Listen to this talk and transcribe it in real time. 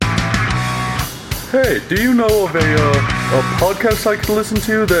Hey, do you know of a podcast I could listen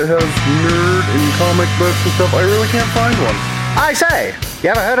to that has nerd and comic books and stuff? I really can't find one. I say, you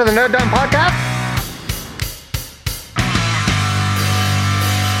ever heard of the Nerd Dumb Podcast?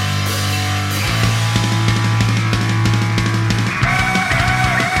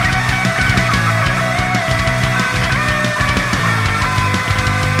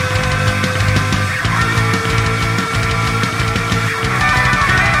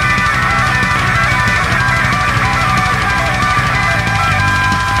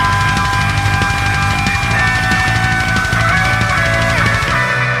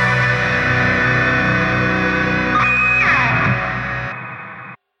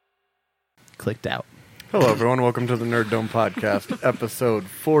 Clicked out. Hello, everyone. Welcome to the Nerd Dome Podcast, episode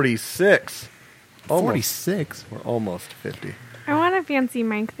 46. 46? We're almost 50. I want a fancy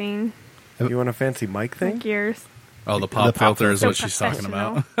mic thing. You want a fancy mic thing? Like yours. Oh, the pop filter is So what she's talking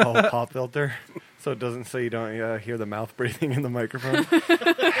about. Oh, pop filter. So it doesn't say you don't hear the mouth breathing in the microphone.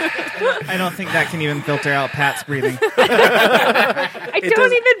 I don't think that can even filter out Pat's breathing. I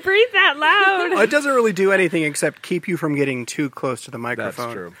don't even breathe that loud. Well, it doesn't really do anything except keep you from getting too close to the microphone.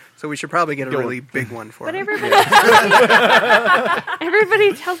 That's true. So we should probably get a really big one for But it.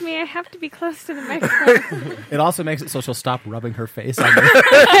 everybody tells me I have to be close to the microphone. It also makes it so she'll stop rubbing her face on the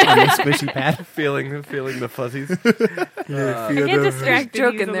squishy pad. feeling the fuzzies. I get distracted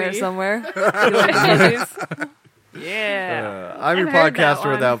Joke in easily. there somewhere. Yeah. I'm your I've heard that podcaster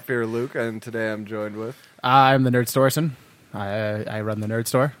one. without fear, Luke, and today I'm joined with... I'm the Nerd Storson. I run the Nerd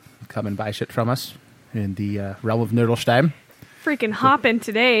Store. Come and buy shit from us in the realm of Nerdlstein. Freaking hopping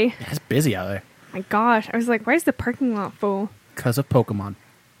today. It's busy out there My gosh. I was like, why is the parking lot full? because of Pokemon.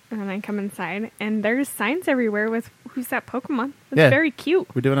 And then I come inside, and there's signs everywhere with who's that Pokemon. It's Yeah. very cute.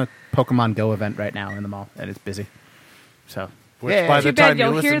 We're doing a Pokemon Go event right now in the mall, and it's busy. So, Which yeah, by Too the bad time you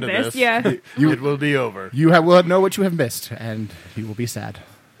you'll listen hear to this, this, yeah. it will be over. you will know what you have missed, and you will be sad.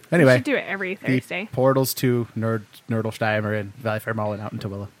 We Anyway, should do it every the Thursday. portals to Nerdlstein are in Valley Fair Mall and out in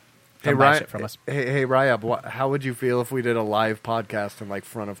Tooele. Hey, Come buy Ryan, shit from us. hey, Ryab, how would you feel if we did a live podcast in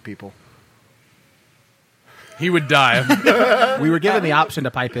front of people? He would die. We were given the option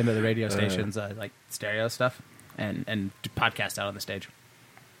to pipe into the radio stations, like stereo stuff, and do podcast out on the stage.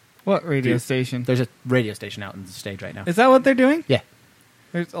 What radio station? There's a radio station out on the stage right now. Is that what they're doing? Yeah.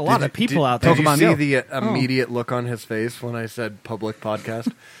 There's a lot of people out there. Did Pokemon you Go. see the immediate look on his face when I said public podcast?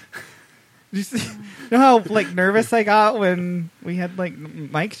 Did you see, you know how nervous I got when we had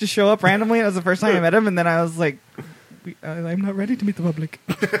Mike just show up randomly? It was the first time I met him, and then I was like, I'm not ready to meet the public.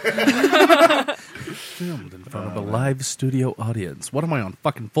 Filmed in front of a live studio audience. What am I on?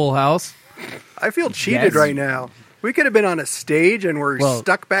 Fucking Full House? I feel cheated Yes. right now. We could have been on a stage and we're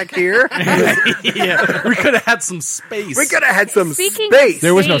stuck back here. Yeah, we could have had some space. We could have had some Speaking space. of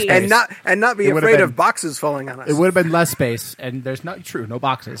There was no space. space. and not be It would've afraid been- of boxes falling on us. It would have been less space, and there's no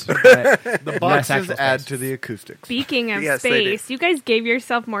boxes. But The less boxes actual add space. to the acoustics. Speaking of Yes, they space, you guys gave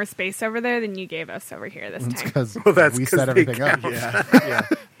yourself more space over there than you gave us over here this It's time. because that's we 'cause set they everything up. count. Yeah,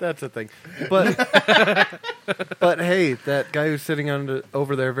 that's a thing. But but hey, that guy who's sitting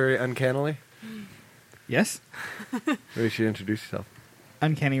over there very uncannily. Yes? Maybe you should introduce yourself.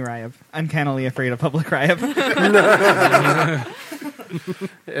 Uncanny Ryab. Uncannily afraid of public Ryab.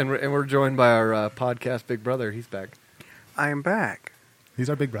 And we're joined by our podcast big brother. He's back. I am back. He's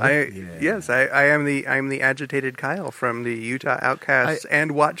our big brother. Yes, I am the agitated Kyle from the Utah Outcasts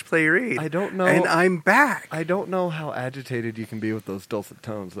and Watch Play Read. I don't know. And I'm back. I don't know how agitated you can be with those dulcet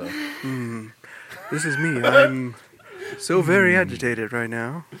tones, though. This is me. I'm so very agitated right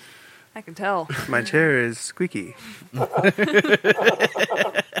now. I can tell. My chair is squeaky.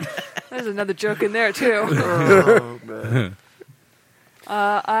 There's another joke in there, too. Oh, man.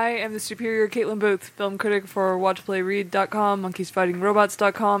 I am the superior Caitlin Booth, film critic for WatchPlayRead.com,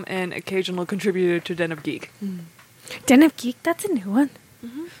 MonkeysFightingRobots.com, and occasional contributor to Den of Geek. Den of Geek, that's a new one.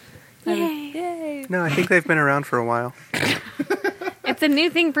 Yay! Yay! No, I think they've been around for a while. It's a new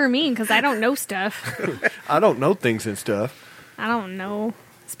thing for me because I don't know stuff. I don't know things and stuff. I don't know.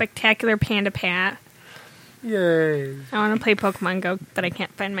 Spectacular Panda Pat. Yay. I want to play Pokemon Go, but I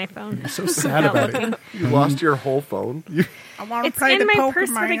can't find my phone. I'm so sad about it. You lost your whole phone? I want It's in my purse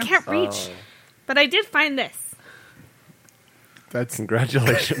that I can't reach. But I did find this. That's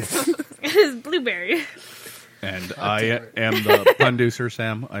Congratulations. It is Blueberry. And I am the punducer,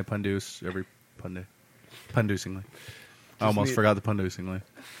 Sam. I punduce every punducingly. I almost forgot the punducingly.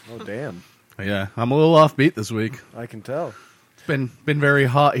 Oh, damn. Yeah, I'm a little offbeat this week. I can tell. It's been very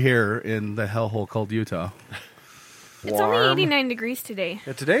hot here in the hellhole called Utah. It's only 89 degrees today.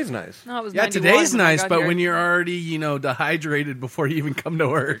 Yeah, today's nice. No, it was Yeah, 91 today's when I nice, got but here. when you're already, dehydrated before you even come to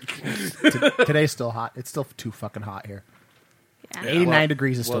work. Today's still hot. It's still too fucking hot here. Yeah. 89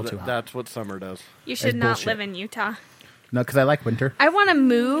 degrees is still Well, too hot. that's what summer does. You should That's not bullshit. live in Utah. No, because I like winter. I want to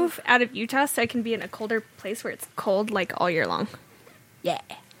move out of Utah so I can be in a colder place where it's cold like all year long. Yeah.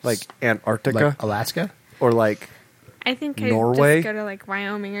 Like Antarctica Like Alaska. or like I think I'd Norway? just go to like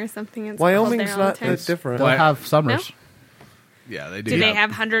Wyoming or something. It's Wyoming's cold there all not the time. that different. They'll have summers. Yeah, they do. Do they have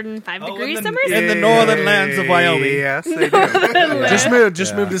 105 degree summers? in the northern lands of Wyoming. Yes, they do.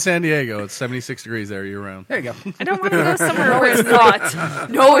 Just move to San Diego. It's 76 degrees there year round. There you go. I don't want to go somewhere No, where it's not.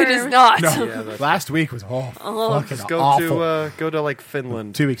 No, it is not. Yeah, that's, Last week was fucking just go awful. to like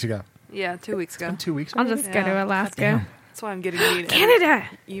Finland. 2 weeks ago. Yeah, 2 weeks ago. 2 weeks I'll ago. just go to Alaska. That's why I'm getting mean Canada.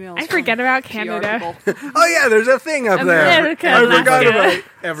 emails. I forget about PR Canada. people. Oh yeah, there's a thing up there. America, I forgot Alaska. about it.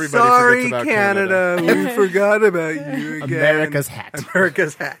 Everybody Sorry, forgets about Canada. We forgot about you again. America's hat.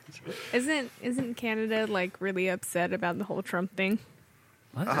 America's hat. Isn't Canada like really upset about the whole Trump thing?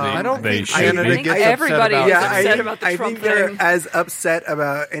 I don't They think should Canada be. I think gets everybody upset is about upset think, about the I Trump think they're thing. as upset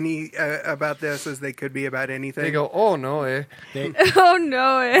about about this as they could be about anything. They go, oh no, eh? Oh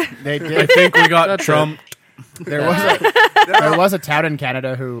no! They I did. think we got That's Trump. There was a town in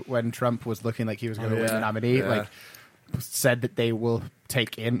Canada who, when Trump was looking like he was going to win the nominee, Yeah. like said that they will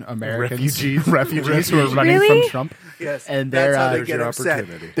take in Americans, Refugees. who are running Really? from Trump. Yes, And that's their, how they there's get your upset.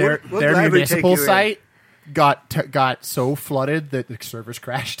 opportunity. Their We'll their gladly take municipal you in. site got so flooded that the servers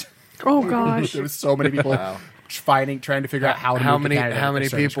crashed. Oh gosh! There was so many people trying to figure out how to How move to many Canada, how that many the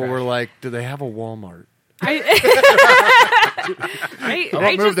servers people were crashed. like, do they have a Walmart? I I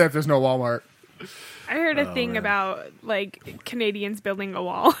won't move there if there's no Walmart. I heard a thing about like Canadians building a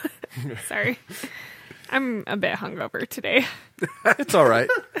wall. Sorry, I'm a bit hungover today. It's all right.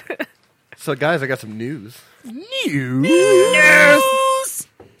 So, guys, I got some news. News.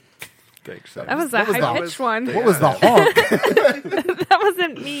 Thanks. That was a was high that? pitched one. What was the honk? That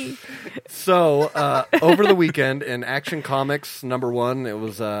wasn't me. So, over the weekend in Action Comics #1, it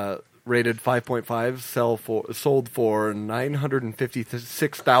was rated 5.5, sold for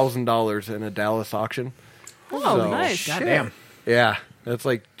 $956,000 in a Dallas auction. Oh, So- nice. Goddamn. Yeah, that's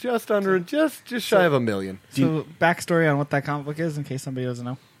like just shy of $1 million. So, backstory on what that comic book is, in case somebody doesn't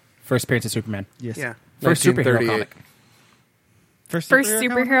know. First appearance of Superman. Yes. Yeah. First superhero 1938. comic. First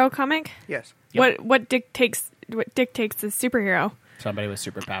Superhero comic. Yes. What dictates the superhero? Somebody with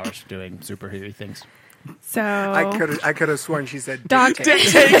superpowers doing superhero things. So I could have sworn she said Doc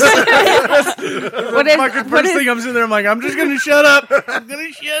dictate. what is Fucking what first is thing I'm sitting there, I'm like, I'm just gonna shut up. I'm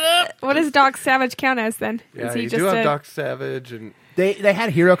gonna shut up. what does Doc Savage count as then? Yeah, Is he you just do have a Doc Savage and They had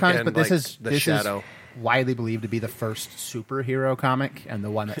hero comics, And, but this like, is the this Shadow. is widely believed to be the first superhero comic and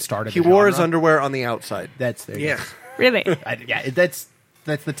the one that started. he the wore his genre. underwear on the outside. That's there. you Yes. really? go. That's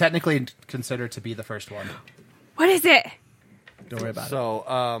the technically considered to be the first one. What is it? Don't worry about So,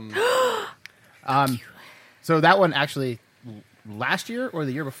 it. So that one actually last year or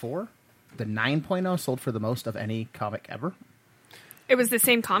the year before, the 9.0 sold for the most of any comic ever. It was the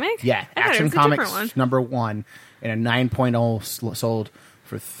same comic? Yeah, I thought it Action was a Comics different one. #1 and a 9.0 sold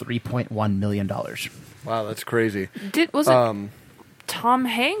for $3.1 million. wow, that's crazy. Was it Tom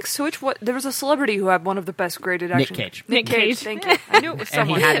Hanks? There was a celebrity who had one of the best graded Nick action. Cage. Nick Cage. Thank you. I knew it was And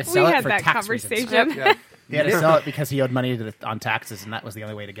he someone. had to We sell it had for that tax reasons. conversation. Yeah. He had to sell it because he owed money on taxes, and that was the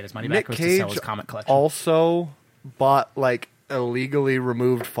only way to get his money back Nick was to sell Cage his comic collection. also bought like illegally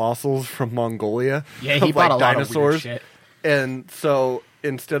removed fossils from Mongolia. Yeah, he of, bought like, a lot dinosaurs. of weird shit. And so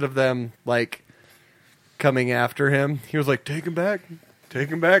instead of them like coming after him, he was like, "Take him back, take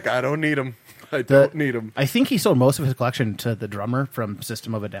him back. I don't need him. I don't need him." I think he sold most of his collection to the drummer from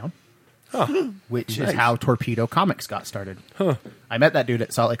System of a Down, which is how Torpedo Comics got started. I met that dude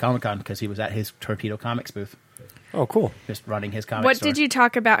at Salt Lake Comic Con because he was at his Torpedo Comics booth, Oh, cool. just running his comic What store. did you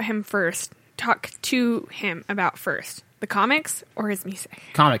talk about him first? Talk to him about first? The comics or his music?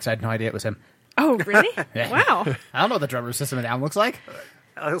 Comics, I had no idea it was him. Oh, really? Yeah. Wow. I don't know what the drummer of System of a Down looks like.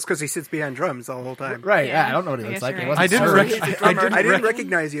 That's because he sits behind drums the whole time. Right, Yeah, yeah, I don't know what he I looks guess like. you're It right. wasn't I didn't Serge. I didn't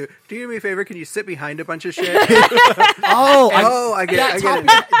recognize you. Do you do me a favor? Can you sit behind a bunch of shit? Oh, I get it.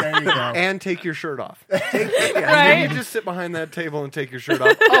 there you go. And take your shirt off. Right? You just sit behind that table and take your shirt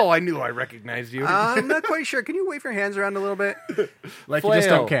off. Oh, I knew I recognized you. I'm not quite sure. Can you wave your hands around a little bit? Like you just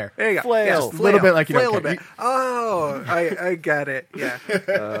Flail. don't care. There you go. Flail. Yes, A little bit like you don't flail a care. bit. Oh, I got it. Yeah.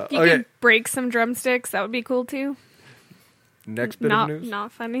 If you Okay. could break some drumsticks, that would be cool too. Next bit Not of news.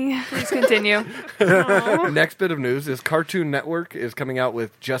 not funny. Please continue. Next bit of news is Cartoon Network is coming out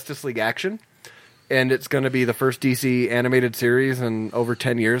with Justice League Action, and it's going to be the first DC animated series in over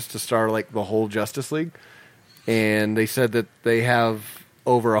 10 years to star like the whole Justice League. and they said that they have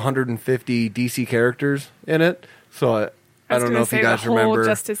over 150 DC characters in it. So I don't know if you guys the whole remember.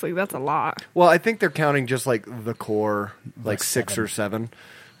 Justice League. That's a lot. Well, I think they're counting just like the core, like 6 or 7.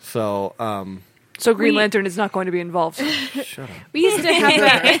 So, So Green Lantern is not going to be involved. shut up. We used to have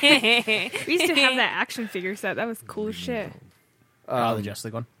that. We used to have that action figure set. That was cool as shit. The Justice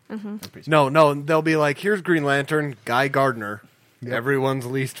League one. No, they'll be like, here's Green Lantern, Guy Gardner, everyone's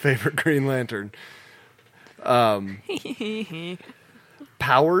least favorite Green Lantern.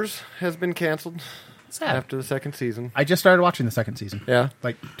 Powers has been canceled Sad. after the 2nd season. I just started watching the 2nd season. Yeah.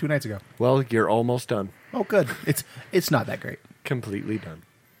 Like 2 nights ago. Well, you're almost done. Oh, good. It's not that great. Completely done.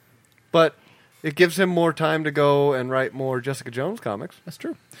 But it gives him more time to go and write more Jessica Jones comics. That's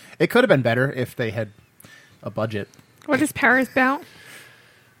true. It could have been better if they had a budget. What is Powers about?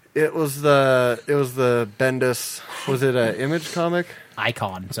 It was the Bendis, was it an Image comic?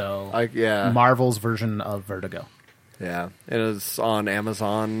 Icon. So Yeah. Marvel's version of Vertigo. Yeah. It is on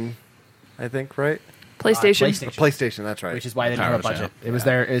Amazon, I think, right? PlayStation. PlayStation, that's right. Which is why they didn't have a Powers, budget. yeah. It was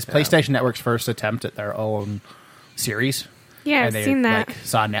PlayStation Network's first attempt at their own series. Yeah, and I've they seen that. Like,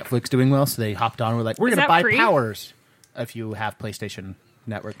 saw Netflix doing well, so they hopped on. We're like, we're Is going to that buy free? Powers if you have PlayStation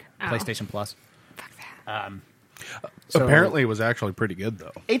Network, Oh. PlayStation Plus. So Apparently, it was actually pretty good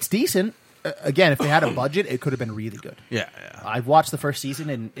though. it's decent. Again, if they had a budget, it could have been really good. Yeah. I've watched the first season,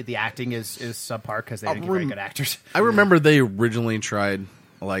 and the acting is subpar because they didn't get very good actors. I remember they originally tried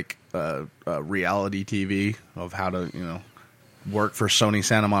like reality TV of how to work for Sony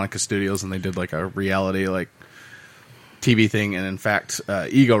Santa Monica Studios, and they did like a reality like TV thing. And in fact,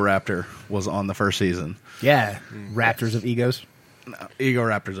 Ego Raptor was on the first season. Yeah, Raptors of Egos. Ego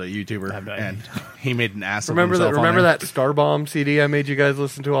Raptor's a YouTuber, I've done- and he made an ass Remember of that? himself. on Remember there. that Starbomb CD I made you guys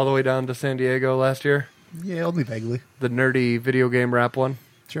listen to all the way down to San Diego last year? Yeah, only vaguely. The nerdy video game rap one?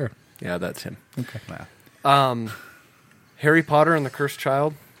 Sure. Yeah, that's him. Okay. Yeah. Harry Potter and the Cursed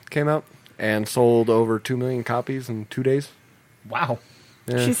Child came out and sold over 2 million copies in 2 days. Wow.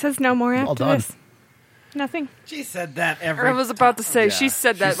 Yeah. She says no more after done. this. Nothing. She said that every. I was about to say, Yeah. she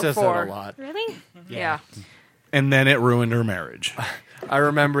said that she says before. that a lot. Really? Yeah. And then it ruined her marriage. I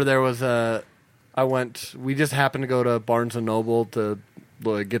remember there was we just happened to go to Barnes & Noble to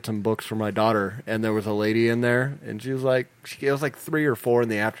get some books for my daughter, and there was a lady in there, and she was like, it was like 3 or 4 in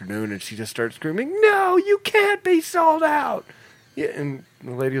the afternoon, and she just started screaming, "No, you can't be sold out!" Yeah, and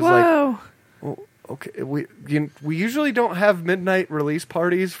the lady was like, Whoa. well, okay, we usually don't have midnight release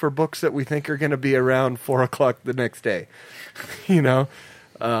parties for books that we think are going to be around 4 o'clock the next day,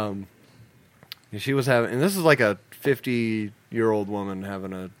 And she was having, and this is like a 50-year-old woman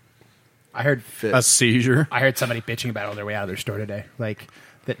having a I heard fit. A seizure. I heard somebody bitching about it on their way out of their store today. Like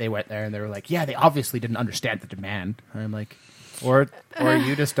that they went there and they were like, "Yeah, they obviously didn't understand the demand." And I'm like, or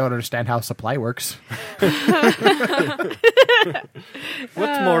you just don't understand how supply works.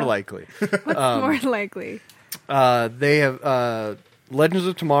 What's more likely? More likely. They have Legends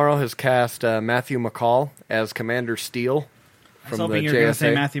of Tomorrow has cast Matthew McCall as Commander Steele I was from the hoping you were going to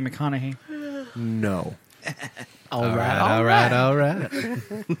say JSA. Matthew McConaughey. No, All All right. right.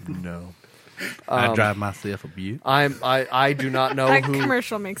 no. I drive myself a butte. I do not know That who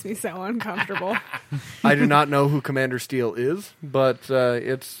commercial makes me so uncomfortable. I do not know who Commander Steele is, but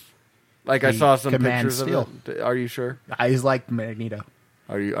it's like I He saw some commands pictures Steel. of it. Are you sure? Eyes like Magneto.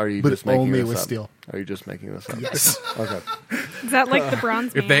 Are you But just making only this with up? steel. Are you just making this up? Yes. Okay. Is that like the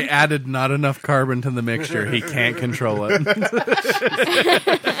Bronze Man? If they added not enough carbon to the mixture, he can't control it.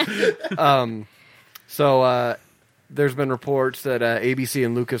 So there's been reports that ABC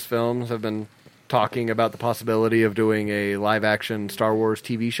and Lucasfilms have been talking about the possibility of doing a live-action Star Wars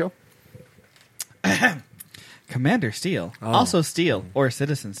TV show. Commander Steel, also Steel, or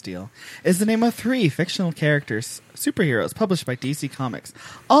Citizen Steel, is the name of 3 fictional characters, superheroes, published by DC Comics,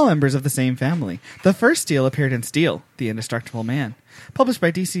 all members of the same family. The first Steel appeared in Steel, the Indestructible Man, published by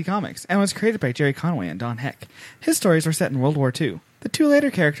DC Comics, and was created by Jerry Conway and Don Heck. His stories were set in World War II. The 2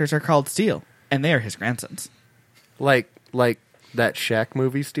 later characters are called Steel, and they are his grandsons. Like that Shaq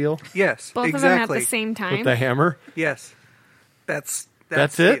movie Steel Yes, Both exactly. of them at the same time. with the hammer. Yes, that's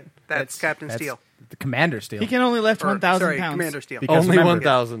it? That's Captain Steel. The Commander Steel. He can only lift Or, 1,000 sorry, pounds. Commander Steel. Because Only remember,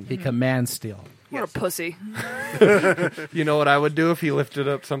 1,000. He commands Steel. What a pussy. You know what I would do if he lifted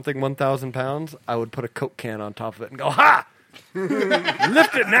up something 1,000 pounds? I would put a Coke can on top of it and go, "Ha!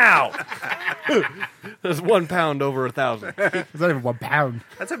 Lift it now!" There's 1 pound over 1,000. It's not even 1 pound.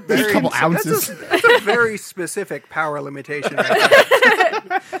 That's a very couple ounces. That's a very specific power limitation. Right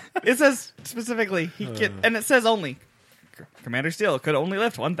there. It says specifically, he can, and it says only, Commander Steel could only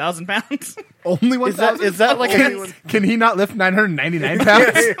lift 1,000 pounds. Only 1,000? Is that like Can he not lift 999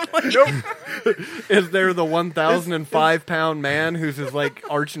 pounds? Nope. is there the 1,005 pound man who's his like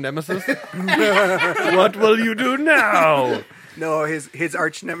arch nemesis? What will you do now? No, his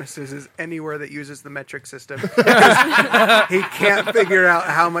arch nemesis is anywhere that uses the metric system. He can't figure out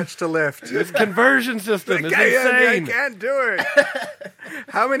how much to lift. This conversion system is I insane. can't do it.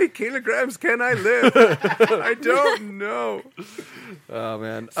 How many kilograms can I lift? I don't know. Oh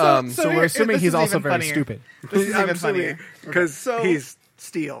man. So we're assuming this he's is also even very funnier. stupid. This is even funnier. Because he's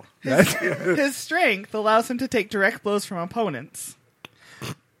steel. His strength allows him to take direct blows from opponents,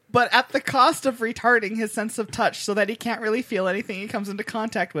 but at the cost of retarding his sense of touch so that he can't really feel anything he comes into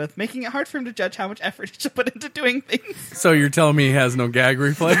contact with, making it hard for him to judge how much effort he should put into doing things. So you're telling me he has no gag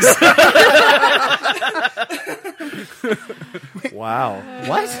reflex? Wow.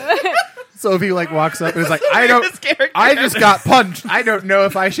 What? So if he like walks up and is like, This character. I just got punched. I don't know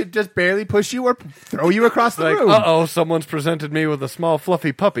if I should just barely push you or throw you across the Like, room. uh-oh, someone's presented me with a small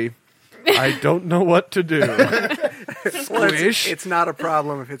fluffy puppy. I don't know what to do. Well, Squish. it's not a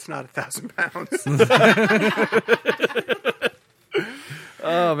problem if it's not 1,000 pounds.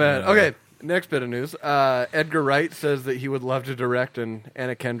 Oh man. Okay. Next bit of news. Edgar Wright says that he would love to direct an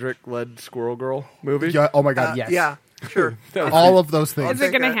Anna Kendrick-led Squirrel Girl movie. Yeah, oh my god, yes. Yeah, sure. All of those things. Is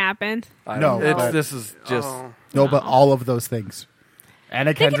it going to that- happen? I No, don't know. but- This is just. Oh. No, but all of those things.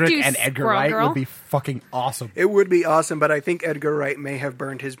 Anna could Kendrick do and Edgar Squirrel Wright Girl. would be fucking awesome. It would be awesome, but I think Edgar Wright may have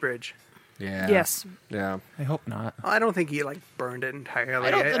burned his bridge. Yeah. Yes. Yeah. I hope not. I don't think he burned it entirely.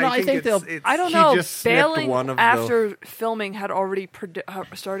 I don't know, I think they'll- it's- I don't He know. just snipped Bailing one of the- after filming had already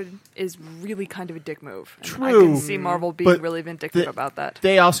started is really kind of a dick move. And I True. can see Marvel being But really vindictive the- about that.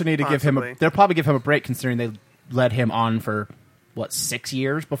 They also need to give him. Possibly. They'll probably give him a break considering they led him on for what 6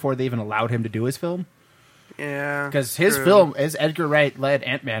 years before they even allowed him to do his film. Yeah, Because his true. film, as Edgar Wright led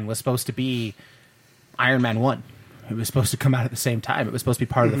Ant-Man, was supposed to be Iron Man 1. It was supposed to come out at the same time. It was supposed to be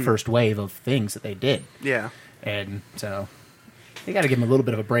part of the first wave of things that they did. Yeah, And so they got to give him a little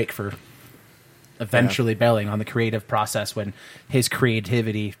bit of a break for eventually bailing on the creative process when his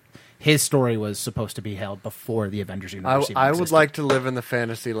creativity, his story was supposed to be held before the Avengers universe. even I would existed. like to live in the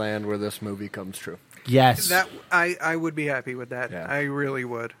fantasy land where this movie comes true. Yes. that I would be happy with that. Yeah. I really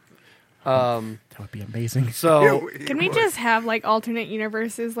would. That would be amazing. So Can we just have like alternate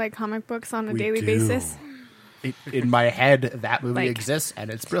universes, like comic books on a daily basis? In my head, that movie Like- exists,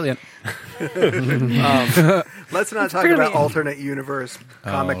 and it's brilliant. Let's not talk brilliant. about alternate universe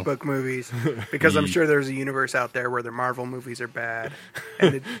comic Oh. book movies because I'm sure there's a universe out there where the Marvel movies are bad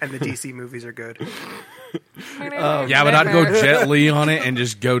and the DC movies are good. Yeah, but I'd go Jet Li on it and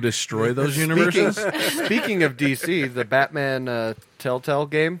just go destroy those universes. Speaking of DC, the Batman Telltale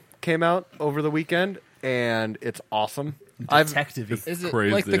game came out over the weekend, and it's awesome. Detective. Is it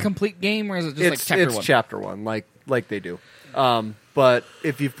Crazy. like the complete game, or is it just like chapter it's one? chapter one, like they do. But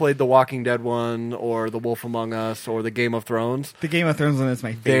if you've played the Walking Dead one, or the Wolf Among Us, or the Game of Thrones, The Game of Thrones one is my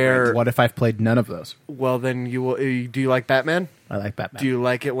favorite. they're What if I've played none of those? well. Then you will. Do you like Batman? I like Batman. Do you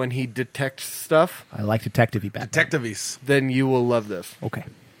like it when he detects stuff? I like Detective-y Batman. Detectives. Then you will love this Okay.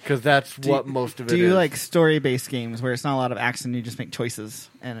 because that's what most of it Do you is. like story-based games where it's not a lot of action, you just make choices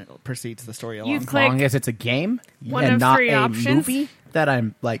and it proceeds the story along? You As click long as it's a game one and of not 3 a options. movie that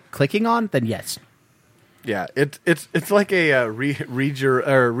I'm like clicking on, then yes. Yeah, it's like a read your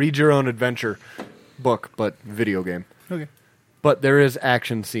own adventure book, but video game. Okay. But there is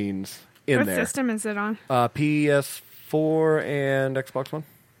action scenes in What there. system is it on? PS4 and Xbox One.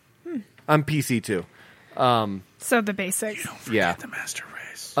 I'm PC too. So the basic. Yeah. The Master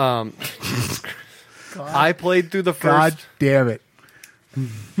Race. I played through the God first. damn it.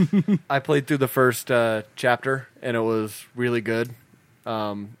 I played through the first chapter, and it was really good.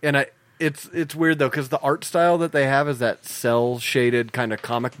 It's weird though because the art style that they have is that cell shaded kind of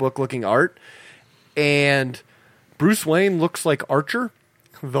comic book looking art, and Bruce Wayne looks like Archer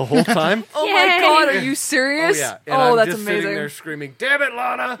the whole time. Oh Yay. my god, are you serious? Oh yeah, and I'm that's just sitting amazing. there screaming, "Damn it,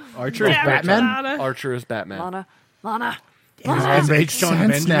 Lana!" Archer is Damn it, Batman? Lana. Archer is Batman. Lana. It all makes John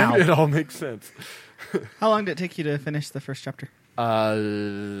sense Benjamin? now. It all makes sense. How long did it take you to finish the first chapter?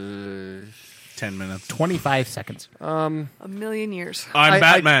 10 minutes. 25 seconds. A million years. I'm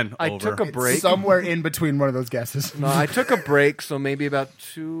Batman. I Over. took a break. Somewhere in between one of those guesses. No, I took a break, so maybe about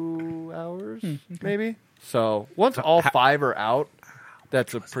 2 hours, maybe. So once all 5 are out,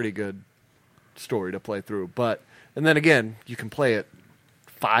 that's a pretty good story to play through. And then again, you can play it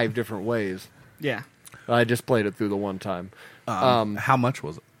 5 different ways. Yeah. I just played it through the one time. How much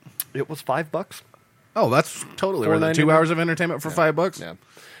was it? It was $5. Oh, that's totally worth it. 2 $4.99. hours of entertainment for $5. Yeah.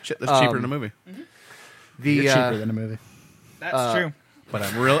 Shit, that's cheaper than a movie. The Cheaper than a movie. That's true.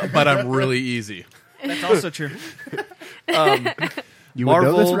 but I'm really easy. That's also true. You would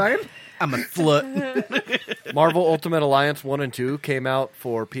know this, Marvel- Ryan? I'm a slut. Marvel Ultimate Alliance 1 and 2 came out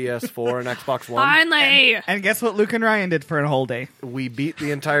for PS4 and Xbox One. Finally. And guess what Luke and Ryan did for a whole day? We beat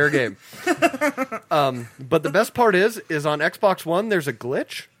the entire game. But the best part is on Xbox One, there's a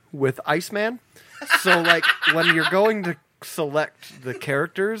glitch with Iceman. So, like, when you're going to select the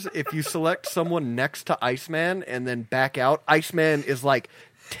characters, if you select someone next to Iceman and then back out, Iceman is like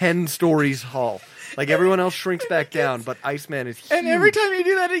 10 stories tall. Like, everyone else shrinks back down, but Iceman is huge. And every time you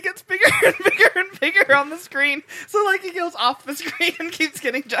do that, he gets bigger and bigger and bigger on the screen. So, like, he goes off the screen and keeps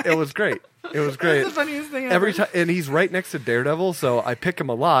getting giant. It was great. It was great. That's the funniest thing ever. Every time, and he's right next to Daredevil, so I pick him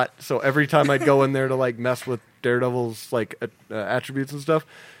a lot. So every time I'd go in there to like mess with Daredevil's like attributes and stuff,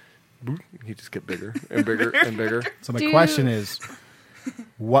 boop, he just get bigger and bigger and bigger. So my Do- question is,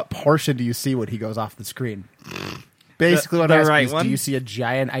 what portion do you see when he goes off the screen? Basically, what the I'm asking right is, one? do you see a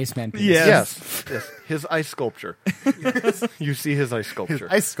giant Iceman penis? Yes. Yes, his ice sculpture. You see his ice sculpture.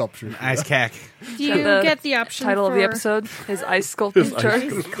 Ice sculpture. Ice cack. Do you The get the option Title of the for episode: His ice sculpture.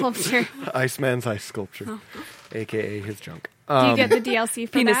 sculpture? Iceman's ice sculpture, aka his junk. Do you get the DLC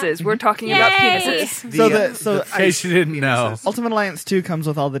for Penises. We're talking about Yay! penises. So In case you didn't know. Ultimate Alliance 2 comes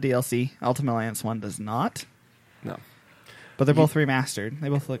with all the DLC. Ultimate Alliance 1 does not. No, But they're both remastered. They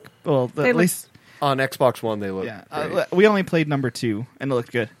both look, well, They at look- least, on Xbox One they look yeah. great. We only played number 2, and it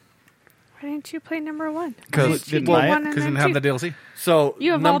looked good. Why didn't you play number 1? Because Didn't well, buy it? One and Because you then didn't have two. the DLC. so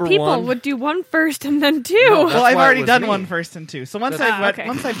You of all number people one, would do 1 first and then 2. No, Well, That's I've why it already was done me. 1 first and 2. So once okay.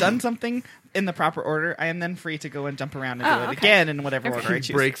 once I've done something in the proper order, I am then free to go and jump around and do it okay. again in whatever order I he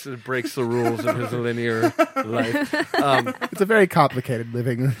choose. breaks the rules of his linear life. It's a very complicated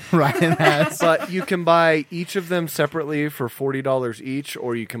living Ryan has. But you can buy each of them separately for $40 each,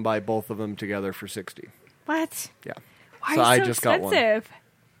 or you can buy both of them together for $60. What? Yeah, Why So is I so just got one. expensive?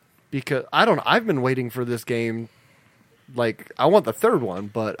 because I don't know. I've been waiting for this game. Like, I want the third one,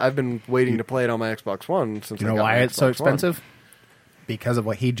 but I've been waiting to play it on my Xbox One since You I know got why my it's so Xbox One. expensive? Because of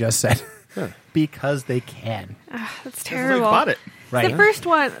what he just said. Because they can. That's Luke terrible. bought it. Right.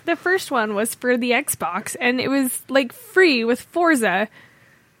 The first one was for the Xbox, and it was like free with Forza.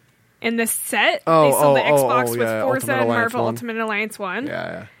 And the set, they sold the Xbox with yeah, Forza Ultimate and Alliance Marvel 1. Ultimate Alliance 1.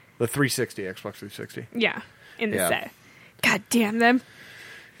 Yeah, the 360, Xbox 360. Yeah, in the Yeah. set. God damn them.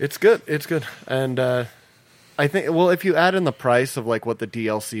 It's good. It's good. And I think, well, if you add in the price of like what the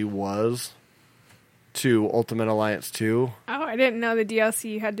DLC was to Ultimate Alliance 2, Oh, I didn't know the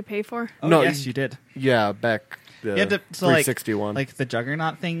DLC you had to pay for. Oh, No, yes, you did. yeah, back the You had to, so like, 360 one. like the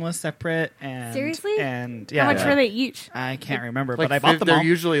Juggernaut thing was separate, and Seriously? and yeah, How much were they each? I can't remember, Like, but I bought them they're all.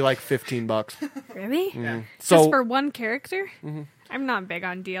 usually like $15. Really? So Just for one character? I'm not big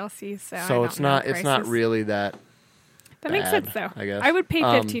on DLC, so I so don't it's know not the it's not prices. really that. That makes bad, sense though. I guess. I would pay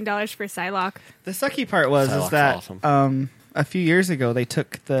Um, $15 for Psylocke. The sucky part was Psylocke's is that awesome. a few years ago they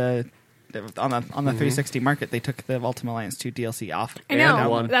took the on the Mm-hmm. 360 market they took the Ultimate Alliance 2 DLC off. I know. And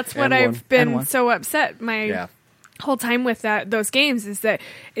one. That's And what one. I've been And one. so upset. My Yeah. whole time with those games is that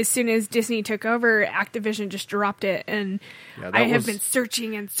as soon as Disney took over, Activision just dropped it, and Yeah, that I have was- been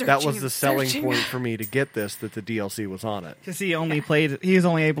searching and searching. That was and the selling searching. point for me to get this, that the DLC was on it. Because he only played, he was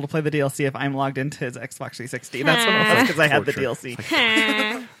only able to play the DLC if I'm logged into his Xbox 360. That's what it was because I had the Torture.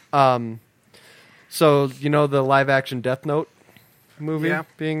 DLC. So, you know the live action Death Note movie Yeah.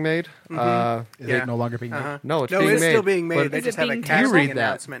 being made? Is Yeah. it no longer being made? Uh-huh. No, it's no, being it's made. still being But- made. They Is just it have a being casting read that.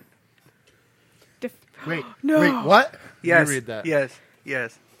 announcement. Wait, No. wait, what? Yes, read that. Yes,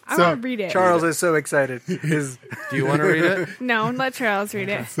 yes. I So, want to read it. Charles is so excited. His Do you want to read it? No, let Charles read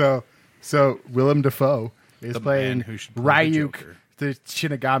it. So Willem Dafoe is The playing man who should play the Ryuk, Joker. the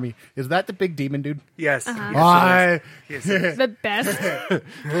Shinigami. Is that the big demon dude? yes, Uh-huh. Why? yes, it is. The best.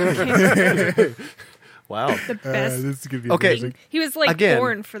 Wow. The best. this is gonna be Okay. amazing. He was like Again,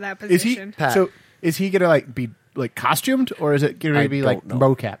 born for that Is he position. Pat. so? Is he gonna like be like costumed, or is it gonna I be like don't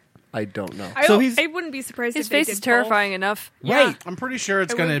know. mocap? I don't know. I, So don't- he's- I wouldn't be surprised His if they face did is terrifying both. enough. Yeah. Right. I'm pretty sure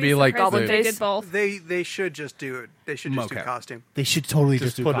it's I going to wouldn't be like surprised Goblin if the, they face. did both. They should just do it. They should just do Mocap. costume. They should totally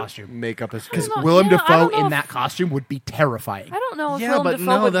just, do put costume. makeup as Because know. Willem Yeah, I Dafoe don't know in if- that costume would be terrifying. I don't know if Yeah, Willem but Dafoe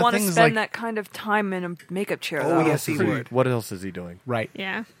no, would the want to thing's spend like- that kind of time in a makeup chair. Oh though. yes, he would. What else is he doing? Right.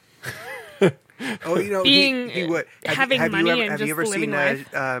 Yeah. Oh, you know, Being, he would. having have money you ever, and have just you ever living seen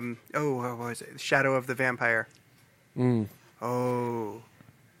life. what was it? Shadow of the Vampire. Oh.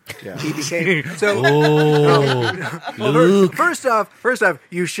 Yeah. He became so. Well, first off,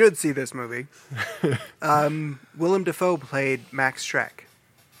 you should see this movie. Willem Dafoe played Max Schreck,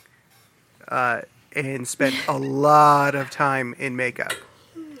 and spent a lot of time in makeup,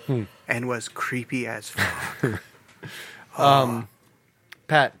 and was creepy as fuck.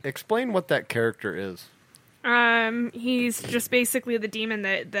 Pat, explain what that character is. He's just basically the demon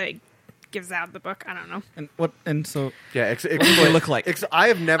that gives out the book. I don't know. And so Yeah, what does he look like? I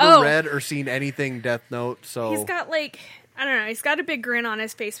have never Oh. read or seen anything Death Note, so He's got I don't know. He's got a big grin on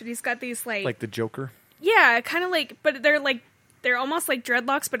his face, but he's got these like the Joker. yeah, kind of but they're almost like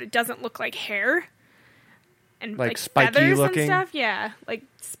dreadlocks, but it doesn't look like hair. And Like spiky feathers looking? and stuff. Yeah, like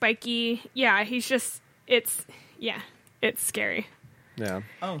spiky. Yeah, it's scary. Yeah,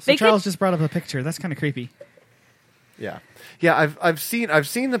 Oh, so They Charles could- just brought up a picture. That's kind of creepy. yeah. I've seen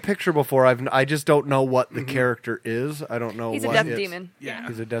the picture before. I just don't know what the character is. I don't know. He's a what death it's- demon. Yeah.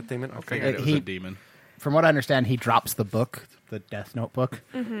 He's a death demon. I Okay. figured it was He- a demon. From what I understand, he drops the book, the Death Note book,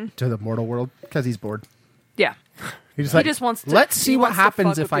 to the mortal world because he's bored. Yeah. He's He just wants to- let's see he what wants to happens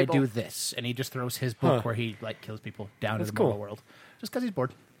fuck if with I people." do this, and he just throws his book Huh. where he kills people down That's to the mortal cool. world just because he's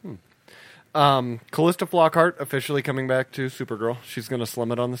bored. Callista Flockhart officially coming back to Supergirl. She's going to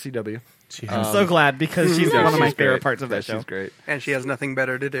slum it on the CW. I'm so glad because she's Yeah, one of my she's favorite great. parts of Yeah, that show. She's great. And she has nothing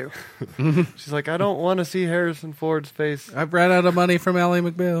better to do. She's like, I don't want to see Harrison Ford's face. I've ran out of money from Ally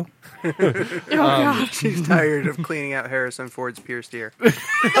McBeal. She's tired of cleaning out Harrison Ford's pierced ear.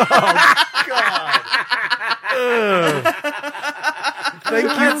 Thank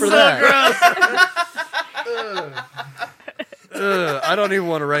you for that. I don't even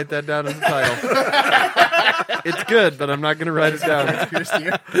want to write that down as a title. It's good, but I'm not going to write it down.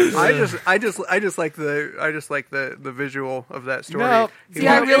 I just like the visual of that story. No. You See,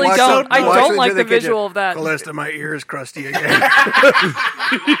 I watch- really watch don't. them- I watch don't them like to the kitchen. visual of that. Callista, my ear is crusty again.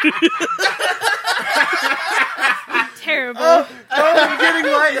 Terrible. I'm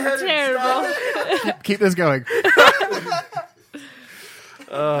getting lightheaded. Terrible. Keep this going.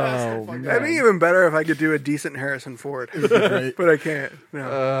 Oh, That'd be even better if I could do a decent Harrison Ford, but I can't.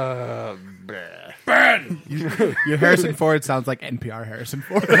 No. Your Harrison Ford sounds like NPR Harrison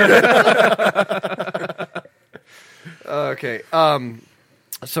Ford. Okay.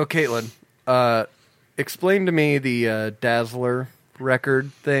 So, Caitlin, explain to me the Dazzler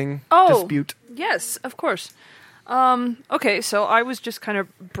record thing dispute. Yes, of course. Okay, so I was just kind of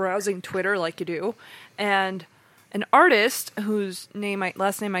browsing Twitter like you do, and an artist whose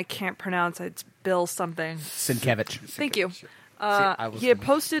last name I can't pronounce, it's Bill something. Sienkiewicz. Thank you. was He had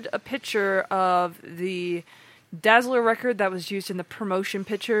posted a picture of the Dazzler record that was used in the promotion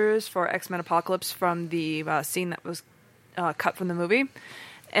pictures for X-Men Apocalypse from the scene that was cut from the movie.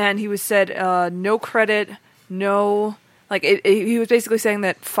 And he was said, no credit, no... he was basically saying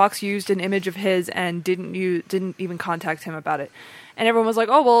that Fox used an image of his and didn't even contact him about it. And everyone was like,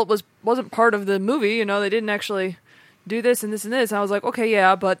 oh, well, it wasn't part of the movie, they didn't actually do this and this and this. And I was like, okay,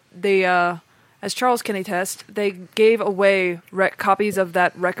 yeah, but they... as Charles can attest, they gave away copies of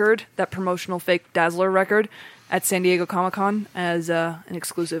that record, that promotional fake Dazzler record, at San Diego Comic-Con as an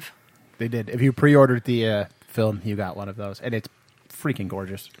exclusive. They did. If you pre-ordered the film, you got one of those, and it's freaking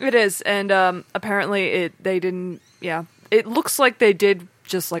gorgeous. It is, and apparently they didn't. Yeah, it looks like they did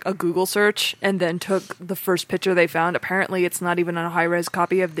just like a Google search and then took the first picture they found. Apparently, it's not even a high-res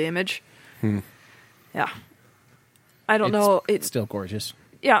copy of the image. Yeah, I don't know. It's still gorgeous.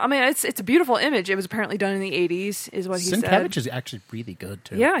 Yeah, I mean, it's a beautiful image. It was apparently done in the 80s, is what he said. Sienkiewicz is actually really good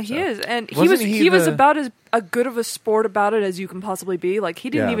too. Yeah, he is, and Wasn't he was the- about as good of a sport about it as you can possibly be. Like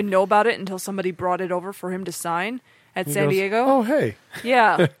he didn't Yeah. even know about it until somebody brought it over for him to sign at He San goes, Diego. Oh, hey.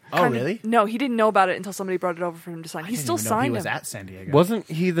 Yeah. Oh, Kinda- really? No, he didn't know about it until somebody brought it over for him to sign. I He didn't still even know signed he was him. at San Diego. Wasn't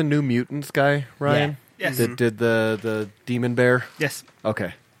he the New Mutants guy, Ryan? Yeah. Yes. That did the Demon Bear? Yes.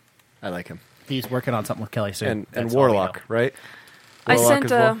 Okay. I like him. He's working on something with Kelly soon. And That's all we Warlock, know. right? I Warlock sent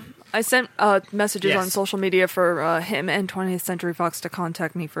as well? I sent messages Yes. on social media for him and 20th Century Fox to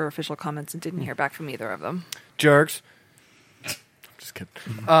contact me for official comments and didn't hear back from either of them. Jerks. I'm just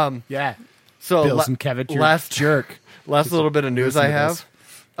kidding. Yeah. So Bill Sienkiewicz, you're last a jerk. Last little bit of news Listen I to have.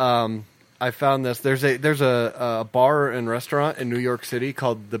 I found this. There's a bar and restaurant in New York City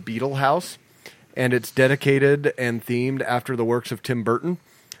called the Beetle House, and it's dedicated and themed after the works of Tim Burton.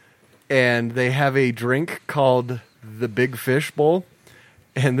 And they have a drink called the Big Fish Bowl.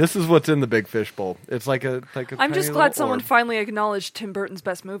 And this is what's in the Big Fish Bowl. It's like a I'm tiny just little glad someone orb. finally acknowledged Tim Burton's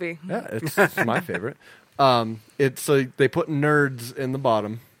best movie. Yeah, it's my favorite. It's so they put nerds in the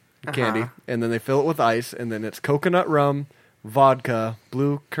bottom, candy, and then they fill it with ice, and then it's coconut rum, vodka,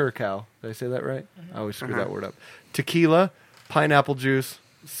 blue curacao. Did I say that right? I always screw that word up. Tequila, pineapple juice,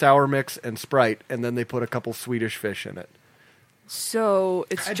 sour mix, and Sprite, and then they put a couple Swedish fish in it. So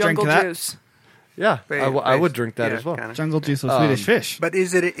it's I Jungle drank that. Juice. Yeah, I would drink that Yeah, as well. kinda. Jungle juice with Swedish fish. But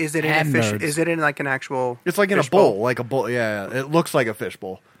is it in a And fish? nerds. Is it in like an actual? It's like in a fish bowl, like a bowl. Yeah, it looks like a fish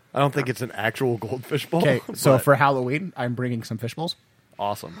bowl. I don't think it's an actual goldfish bowl. Okay, so but- for Halloween, I'm bringing some fish bowls.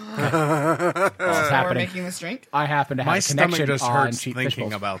 Awesome. This is We're happening. making this drink. I happen to have My a stomach connection just on hurts cheap fish thinking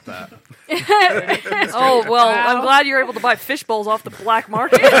bowls. about that. Oh, well, I'm glad you're able to buy fish bowls off the black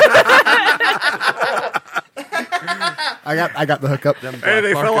market. I got the hookup. Hey,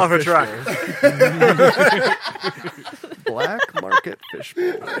 they fell off a truck. Black market fish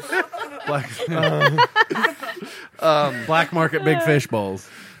bowls. Black market big fish bowls.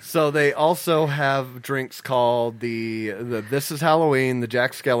 So they also have drinks called the This is Halloween, the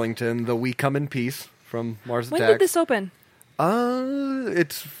Jack Skellington, the We Come in Peace from Mars When Attacks. did this open?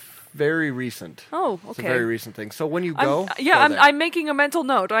 It's very recent. Oh, It's a okay. very recent thing. So when you go, go there. I'm making a mental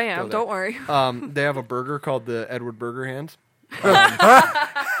note. I Go am. there. Don't worry. They have a burger called the Edward Burger Hands.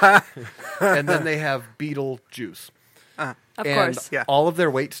 And then they have beetle juice. Of And course. Yeah. all of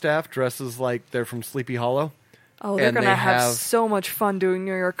their wait staff dresses like they're from Sleepy Hollow. Oh, they're and gonna they have have- so much fun doing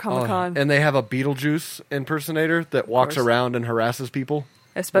New York Comic Con, And they have a Beetlejuice impersonator that walks course. around and harasses people.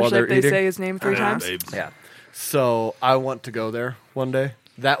 especially they're if they eating. say his name 3 times. Yeah. So I want to go there one day.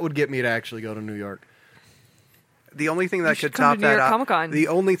 That would get me to actually go to New York. The only thing that should could come top to New that York up, Comic-Con. the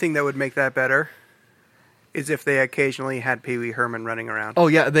only thing that would make that better is if they occasionally had Pee Wee Herman running around. Oh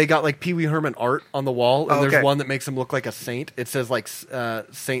yeah, they got like Pee Wee Herman art on the wall, and Oh, okay. there's one that makes him look like a saint. It says like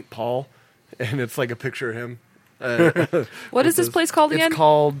Saint Paul, and it's like a picture of him. What is this place called again? It's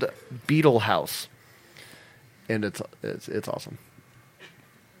called Beetle House, and it's awesome.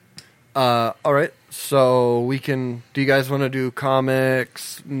 All right, so we can. Do you guys want to do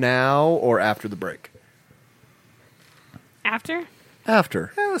comics now or after the break? After?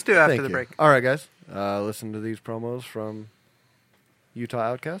 After. Yeah, let's do it after Thank the you. break. All right, guys. Listen to these promos from Utah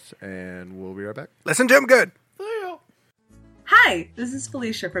Outcasts, and we'll be right back. Listen to him good. Hi, this is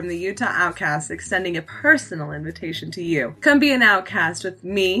Felicia from the Utah Outcasts extending a personal invitation to you. Come be an outcast with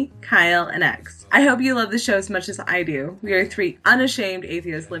me, Kyle, and X. I hope you love the show as much as I do. We are 3 unashamed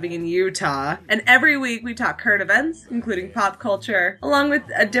atheists living in Utah, and every week we talk current events, including pop culture, along with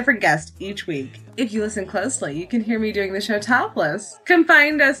a different guest each week. If you listen closely, you can hear me doing the show topless. Come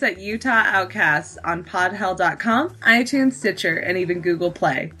find us at Utah Outcasts on podhell.com, iTunes, Stitcher, and even Google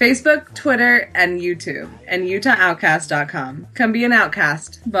Play, Facebook, Twitter, and YouTube, and UtahOutcast.com. Come be an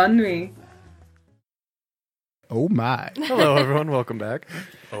outcast. Bonne nuit. Oh my! Hello, everyone. Welcome back.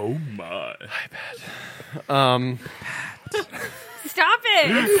 Oh my. Stop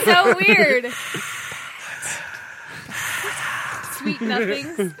it! It's so weird. Sweet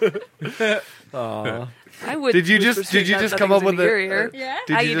nothings. I would. Did you wish for just sweet come up nothings with in your a? ear. Yeah?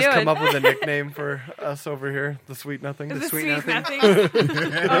 Did How you you just come doing? up with a nickname for us over here? The Sweet Nothing. The sweet sweet nothing. nothings.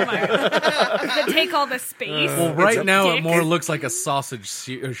 Oh my god. To take all the space. Well, right now it dick. more looks like a sausage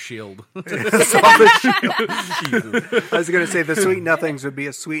shield. I was going to say the Sweet Nothings would be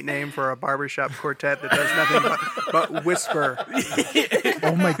a sweet name for a barbershop quartet that does nothing but whisper.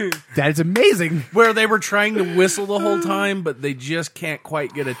 Oh my! That is amazing. Where they were trying to whistle the whole time, but they just can't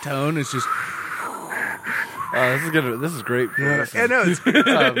quite get a tone. It's just This is good. This is great. Yeah, no,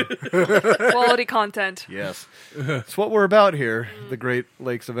 it's Quality content. Yes, it's what we're about here. The Great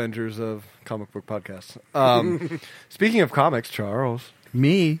Lakes Avengers of comic book podcasts. Speaking of comics, Charles,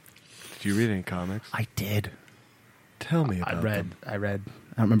 Me, did you read any comics? I did. Tell me about I read. them. I read.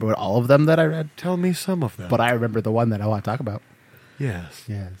 I don't remember what all of them that I read, Tell me some of them. but I remember the one that I want to talk about. yes.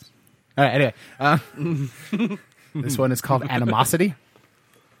 Yes. All right. Anyway, this one is called Animosity.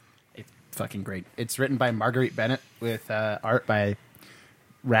 It's fucking great. It's written by Marguerite Bennett with art by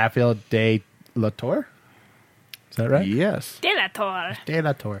Raphael de la Tour. Is that right? Yes. Delator. De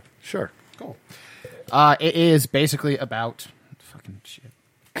la Tour. Sure. Cool. It is basically about fucking shit.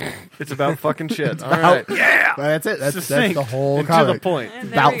 It's about fucking shit. All right. Yeah. But that's it. That's Succinct the whole and comic. to the point. And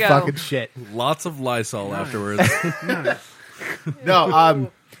there About we go. fucking shit. lots of Lysol afterwards. No.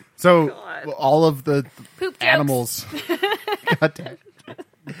 So God. all of the Poop jokes. animals. God damn it.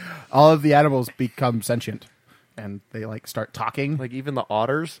 All of the animals become sentient, and they like start talking. Like even the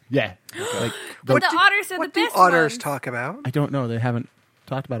otters. Yeah. Like The otters are the what do best otters ones. talk about? I don't know. They haven't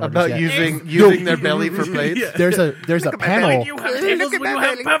talked about otters About yet. using their belly for plates. There's a panel. you have tables when you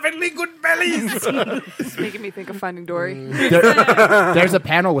have perfectly good bellies. It's making me think of Finding Dory. There's a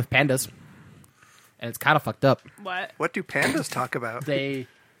panel with pandas, and it's kind of fucked up. What? What do pandas talk about? They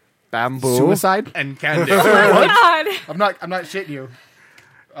Bamboo. suicide. and candy. Oh God. I'm not shitting you.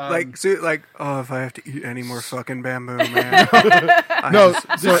 Oh, if I have to eat any more fucking bamboo, man. No.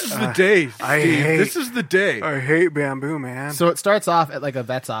 This is the day. I Steve. hate- This is the day. I hate bamboo, man. So it starts off at like a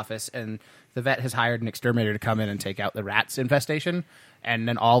vet's office, and the vet has hired an exterminator to come in and take out the rats infestation, and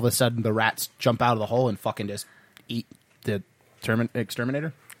then all of a sudden the rats jump out of the hole and fucking just eat the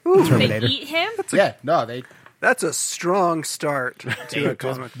exterminator. They Terminator. eat him? Yeah, no, they That's a strong start to a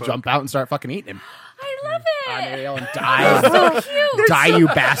comic book. Jump out and start fucking eating him. I love it. They yell, die, die, you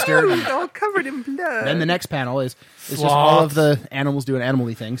bastard. Cute, all covered in blood. Then the next panel is just all of the animals doing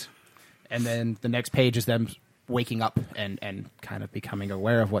animal-y things. And then the next page is them waking up and kind of becoming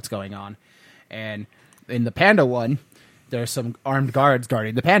aware of what's going on. And in the panda one, there's some armed guards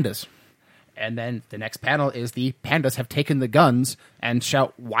guarding the pandas. And then the next panel is the pandas have taken the guns and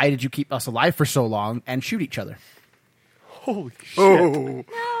shout, "Why did you keep us alive for so long?" and shoot each other. Holy shit.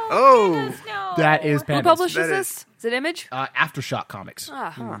 Pandas, no. That is pandas. Who publishes this? Is it Image? Aftershock Comics.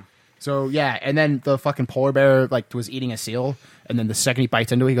 Ah. So yeah, and then the fucking polar bear was eating a seal, and then the second he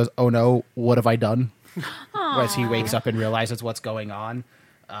bites into it, he goes, "Oh no, what have I done?" As he wakes up and realizes what's going on.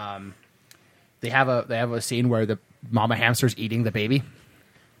 They have a scene where the mama hamster's eating the baby,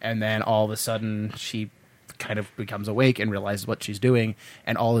 and then all of a sudden she kind of becomes awake and realizes what she's doing,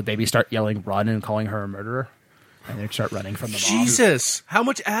 and all the babies start yelling "run" and calling her a murderer. And they start running from the mom. Jesus, how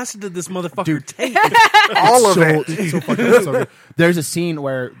much acid did this motherfucker take? All of it. It's so fucking so good. There's a scene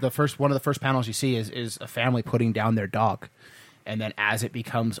where one of the first panels you see is a family putting down their dog, and then as it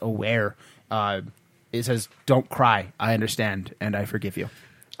becomes aware, it says, "Don't cry. I understand, and I forgive you."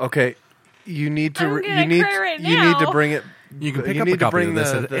 Okay, you need to. I'm gonna cry right You need to now. bring it. You can pick you up need a to copy bring of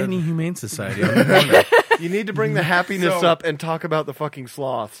this the- at the- any humane society. You need to bring the happiness up and talk about the fucking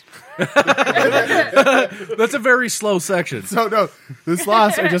sloths. That's a very slow section. So no, the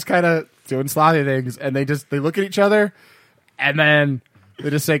sloths are just kind of doing slothy things, and they look at each other, and then they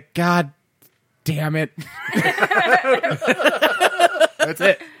just say, "God damn it." That's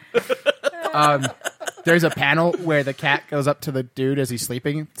it. There's a panel where the cat goes up to the dude as he's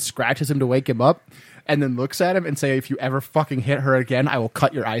sleeping, scratches him to wake him up, and then looks at him and say, "If you ever fucking hit her again, I will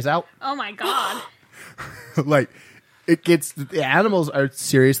cut your eyes out." Oh my god. The animals are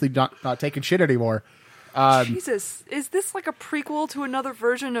seriously not taking shit anymore. Jesus, is this like a prequel to another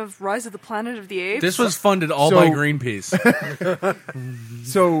version of Rise of the Planet of the Apes? This was funded all by Greenpeace.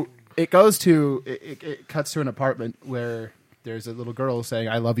 So it goes to it cuts to an apartment where there's a little girl saying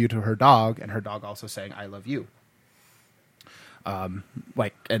 "I love you" to her dog, and her dog also saying "I love you." And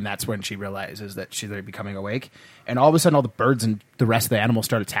that's when she realizes that they're becoming awake, and all of a sudden, all the birds and the rest of the animals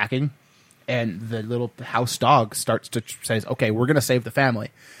start attacking, and the little house dog says, "Okay, we're gonna save the family,"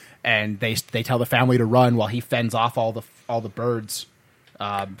 and they tell the family to run while he fends off all the birds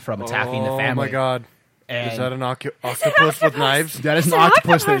from attacking the family. Oh my god! And is that an octopus with knives? That is an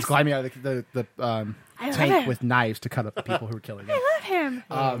octopus that is climbing out of the love tank him. with knives to cut up the people who are killing him. I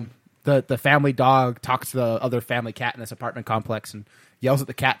love him. The family dog talks to the other family cat in this apartment complex and yells at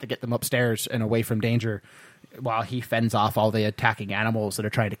the cat to get them upstairs and away from danger while he fends off all the attacking animals that are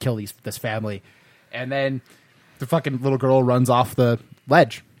trying to kill this family. And then the fucking little girl runs off the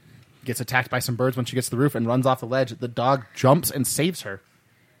ledge, gets attacked by some birds when she gets to the roof and runs off the ledge. The dog jumps and saves her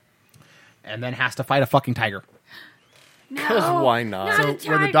and then has to fight a fucking tiger. Because why not? Not So a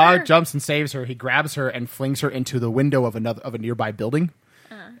when the tiger. dog jumps and saves her, he grabs her and flings her into the window of a nearby building,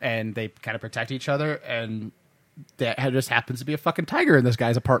 and they kind of protect each other. And that just happens to be a fucking tiger in this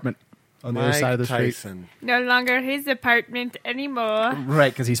guy's apartment on the other side of the street. Tyson. No longer his apartment anymore.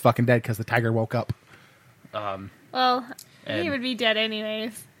 Right, because he's fucking dead because the tiger woke up Well, he And- would be dead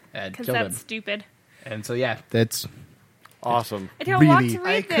anyways. and Because killed that's him. stupid. And so yeah, that's Awesome. I don't want Really? to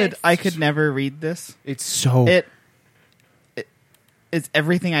read this. I could never read this. it's so It's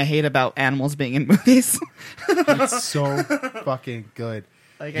everything I hate about animals being in movies. it's so fucking good.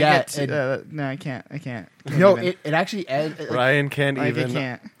 Like Yeah, I get and- no, I can't. Can't No, even. it actually ends. Ryan can't Like, I even.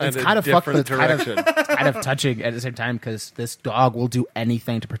 can't. in It's a kind of fucked, but different it's kind of touching at the same time because this dog will do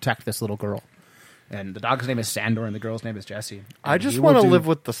anything to protect this little girl. And the dog's name is Sandor, and the girl's name is Jessie. I And just he want to will do live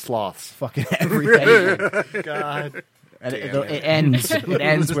with the sloths. fucking everything. God. And it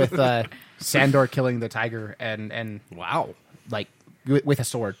ends with Sandor killing the tiger, and Wow. like with a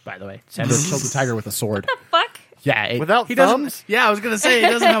sword. By the way, Sandor killed the tiger with a sword. Fuck. Yeah, Without He thumbs? doesn't. Yeah, I was gonna say he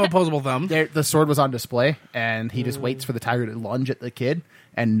doesn't have opposable thumb. the sword was on display, and he just waits for the tiger to lunge at the kid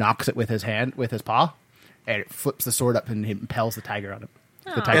and knocks it with his paw, and it flips the sword up and he impels the tiger on him.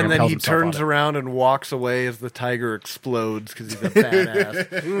 The tiger And then impels he himself on turns it. around and walks away as the tiger explodes because he's a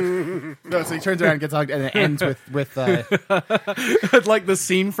badass. No, so he turns around and gets hugged, and it ends with Like the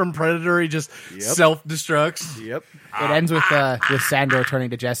scene from Predator, he just self-destructs. Yep. it ends with Sandor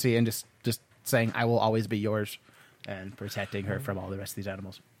turning to Jessie and just saying, "I will always be yours," and protecting her from all the rest of these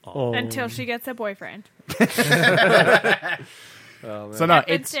animals. Until she gets a boyfriend. So no,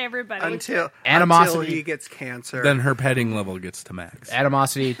 Happens it's to everybody. Until Animosity. he gets cancer. Then her petting level gets to max.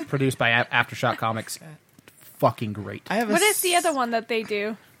 Animosity, produced by Aftershock Comics. Fucking great. I have a What is the other one that they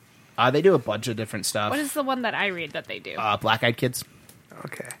do? They do a bunch of different stuff. What is the one that I read that they do? Black Eyed Kids.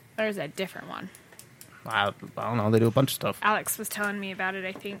 Okay. There's a different one. I don't know. They do a bunch of stuff. Alex was telling me about it,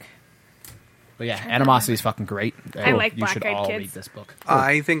 I think. But yeah, Animosity is fucking great. I like You Black should Eyed all Kids. read this book.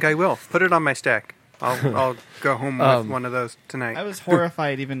 I think I will. Put it on my stack. I'll go home with one of those tonight. I was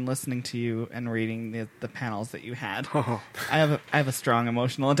horrified even listening to you and reading the panels that you had. I have a strong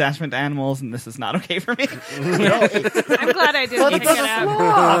emotional attachment to animals, and this is not okay for me. I'm glad I didn't pick it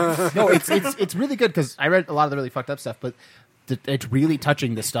up. No, it's really good because I read a lot of the really fucked up stuff, but it's really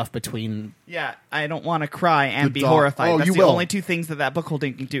touching the stuff between. Yeah, I don't want to cry and be dog. horrified. Oh, That's you the will. only two things that book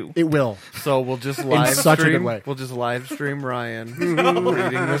holding can do. It will. So we'll just live such a good stream. way. We'll just live stream Ryan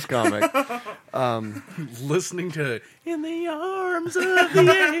reading this comic. Listening to "In the Arms of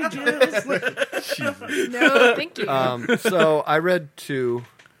the Angels." No, thank you. So I read 2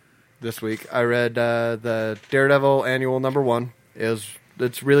 this week. I read the Daredevil Annual #1.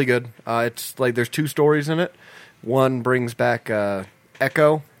 It's really good. It's like there's 2 stories in it. One brings back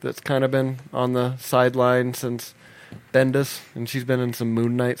Echo, that's kind of been on the sideline since Bendis, and she's been in some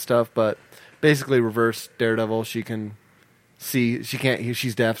Moon Knight stuff, but basically reverse Daredevil. She can see,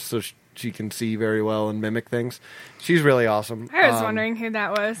 she's deaf, so she can see very well and mimic things. She's really awesome. I was wondering who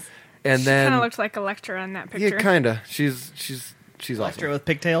that was. And She then kind of looked like Elektra in that picture. yeah, kind of. She's Electra awesome. with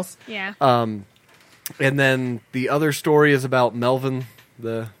pigtails. Yeah. And then the other story is about Melvin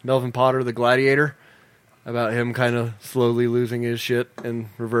Potter, the gladiator, about him kind of slowly losing his shit and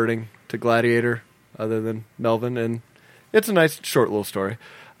reverting to gladiator other than Melvin. And it's a nice short little story.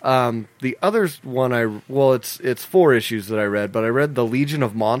 The other one it's 4 issues that I read, but I read The Legion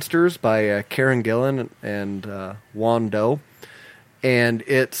of Monsters by Karen Gillan and Juan Doe. And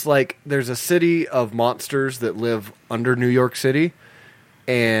it's like there's a city of monsters that live under New York City,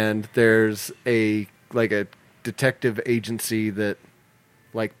 and there's a detective agency that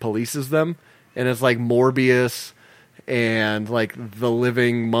like polices them, and it's like Morbius and like the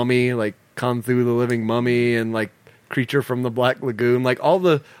Living Mummy, like Come Through the Living Mummy, and like Creature from the Black Lagoon, like all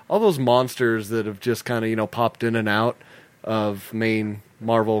those monsters that have just kind of popped in and out of main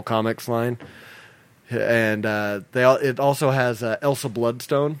Marvel Comics line. And it also has Elsa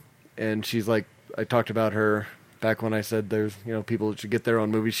Bloodstone, and she's like, I talked about her back when I said there's people that should get their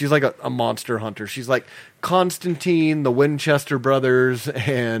own movie. She's like a monster hunter. She's like Constantine, the Winchester brothers,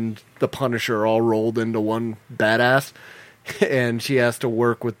 and the Punisher all rolled into one badass. And she has to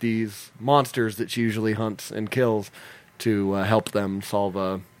work with these monsters that she usually hunts and kills to help them solve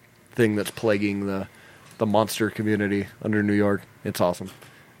a thing that's plaguing the monster community under New York. It's awesome.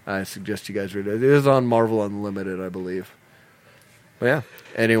 I suggest you guys read it. It is on Marvel Unlimited, I believe. But yeah.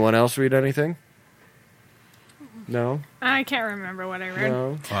 Anyone else read anything? No? I can't remember what I read.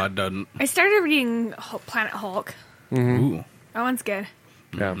 No? I didn't. I started reading Planet Hulk. Ooh. That one's good.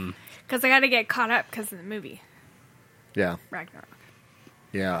 Yeah. Because I got to get caught up because of the movie, Yeah. Ragnarok.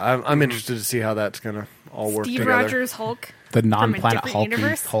 Yeah, I'm interested to see how that's going to all work Steve together. Rogers Hulk. The from a non-Planet different Hulk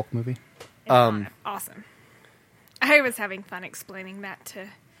universe. Hulk movie. It's awesome. I was having fun explaining that to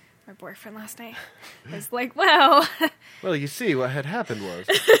my boyfriend last night. I was like, well... Well, you see, what had happened was...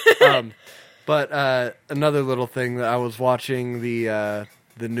 but another little thing that I was watching the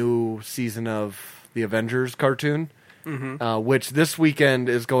new season of the Avengers cartoon, which this weekend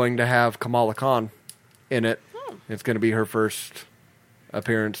is going to have Kamala Khan in it. It's going to be her first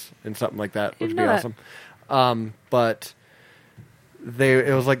appearance in something like that, which would be awesome. But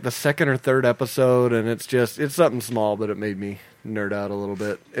it was like the 2nd or 3rd episode, and it's something small, but it made me nerd out a little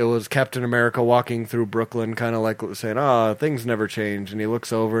bit. It was Captain America walking through Brooklyn, kind of like saying, things never change. And he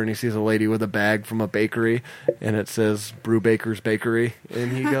looks over and he sees a lady with a bag from a bakery, and it says Brew Baker's Bakery.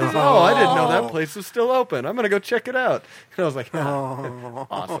 And he goes, I didn't know that place was still open. I'm going to go check it out. And I was like,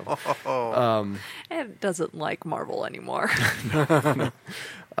 awesome. And doesn't like Marvel anymore.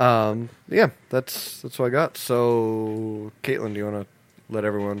 Yeah, that's what I got. So, Caitlin, do you want to let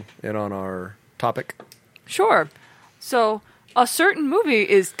everyone in on our topic? Sure. So, a certain movie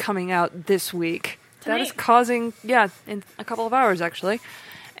is coming out this week. Tonight. That is causing, in a couple of hours actually.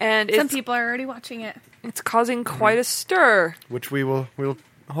 And Some people are already watching it. It's causing quite a stir. Which we'll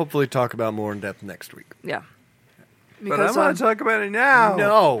hopefully talk about more in depth next week. Yeah. But I want to talk about it now.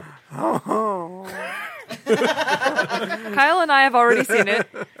 No. Kyle and I have already seen it.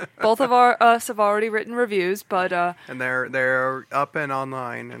 Both of us have already written reviews, but and they're up and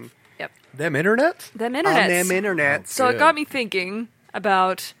online and them internet. Them internet. On them internet. So it got me thinking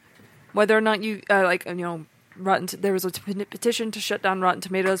about whether or not you there was a petition to shut down Rotten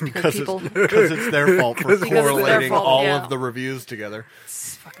Tomatoes because people because it's their fault for correlating fault, all yeah. of the reviews together.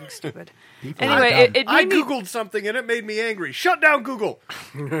 It's fucking stupid. Anyway, it I made me googled something and it made me angry. Shut down Google.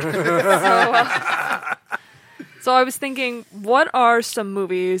 So I was thinking, what are some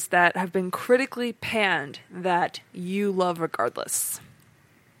movies that have been critically panned that you love regardless?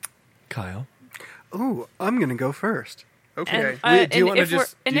 Kyle. Ooh, I'm going to go first. Okay. And, do you want to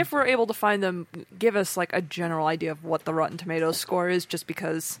just... if we're able to find them, give us like a general idea of what the Rotten Tomatoes score is, just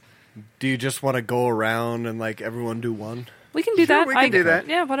because... Do you just want to go around and like everyone do one? We can do that. We can do that.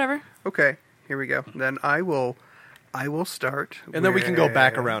 Yeah, whatever. Okay, here we go. Then I will start. And then we can go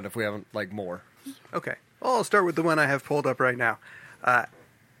back around if we haven't like more. Okay. Well, I'll start with the one I have pulled up right now.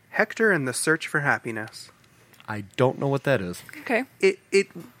 Hector and the Search for Happiness. I don't know what that is. Okay.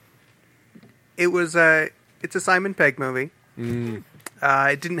 It's a Simon Pegg movie. It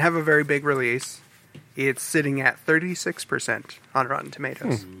didn't have a very big release. It's sitting at 36% on Rotten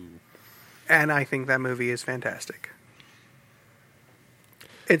Tomatoes. And I think that movie is fantastic.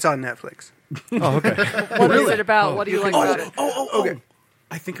 It's on Netflix. Oh, okay. What is it about? What do you like about it? Okay.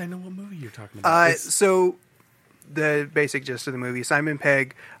 I think I know what movie you're talking about. So, the basic gist of the movie, Simon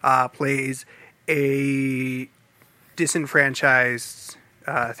Pegg plays a disenfranchised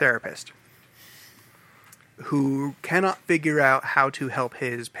therapist who cannot figure out how to help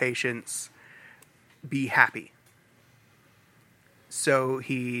his patients be happy. So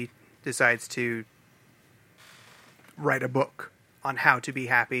he decides to write a book on how to be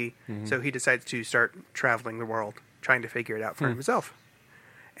happy. So he decides to start traveling the world, trying to figure it out for himself.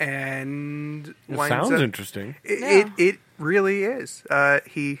 And Sounds interesting. It really is.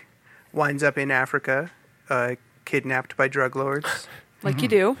 He winds up in Africa, kidnapped by drug lords. Like you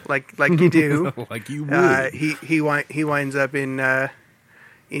do. Like you do. Like you would. He winds up in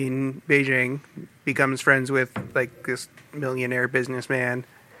Beijing, becomes friends with like this millionaire businessman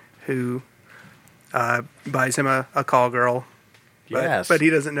who buys him a call girl. But he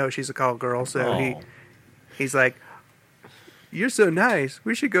doesn't know she's a call girl, so he's like, "You're so nice.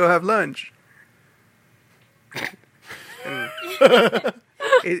 We should go have lunch."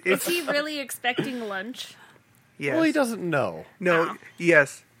 Is he really expecting lunch? Yes. Well, he doesn't know. No.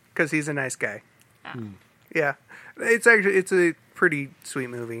 Yes, because he's a nice guy. Yeah, it's a pretty sweet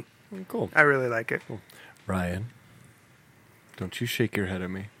movie. Cool. I really like it. Ryan, don't you shake your head at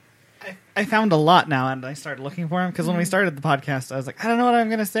me. I found a lot now, and I started looking for them because when we started the podcast, I was like, I don't know what I'm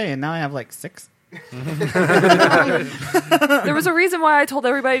going to say, and now I have like 6. There was a reason why I told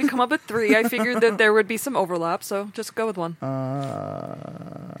everybody to come up with 3. I figured that there would be some overlap, so just go with one.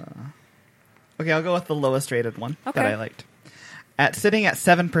 Okay, I'll go with the lowest rated one Okay. that I liked. Sitting at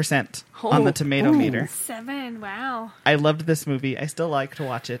 7% on the tomato meter. 7, wow. I loved this movie. I still like to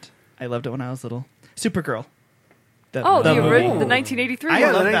watch it. I loved it when I was little. Supergirl. The movie. 1983 I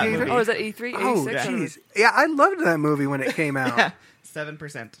one. love that movie. Oh, is that 83, 86? Oh, jeez. Yeah, I loved that movie when it came out. Yeah,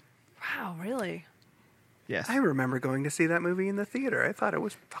 7%. Wow, really? Yes. I remember going to see that movie in the theater. I thought it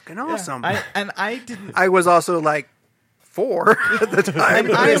was fucking awesome. I didn't. I was also like 4 at the time.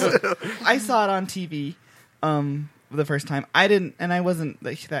 I saw it on TV the first time. I wasn't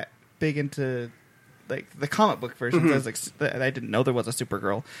like that big into like the comic book versions. I was like, I didn't know there was a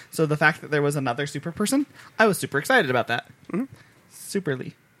Supergirl. So the fact that there was another super person, I was super excited about that.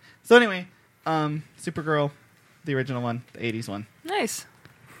 Superly. So anyway, Supergirl, the original one, the 80s one, Nice.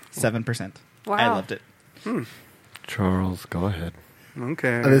 7%. Wow. I loved it. Charles, go ahead.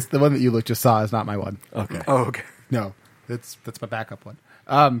 Okay. The one that you just saw is not my one. Okay. Oh, okay. No, that's my backup one.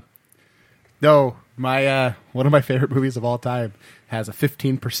 No, my one of my favorite movies of all time has a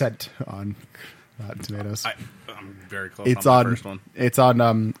 15% on Rotten Tomatoes. I'm very close It's on on the first one. It's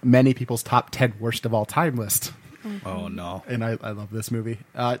on many people's top 10 worst of all time list, Oh, no. and I love this movie.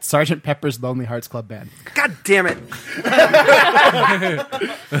 It's Sgt. Pepper's Lonely Hearts Club Band. God damn it.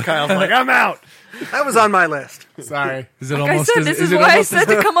 Kyle's like, I'm out. That was on my list. Sorry, Is it Like I almost said, as, this is is it why I almost said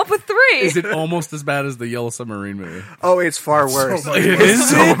as, to come up with 3. is it almost as bad as the Yellow Submarine movie? Oh, it's far worse. Is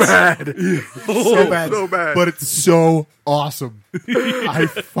so bad. so bad, so bad. but it's so awesome. I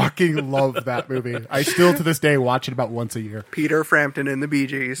fucking love that movie. I still to this day watch it about once a year. Peter Frampton and the Bee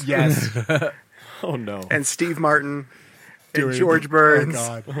Gees. Yes, Oh, no. And Steve Martin and Dude. George Burns.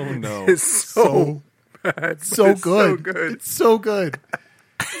 Oh god, Oh, no. It's so bad. so but it's good. So good. It's so good.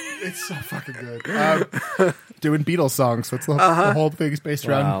 It's so fucking good. Doing Beatles songs. That's the whole thing's based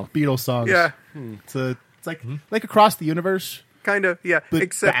Wow. around Beatles songs. Yeah, It's like Across the Universe, kind of. Yeah, but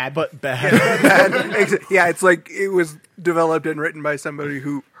except bad. But bad. yeah, it's like it was developed and written by somebody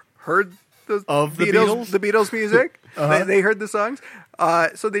who heard the Of the Beatles? the Beatles music. They heard the songs.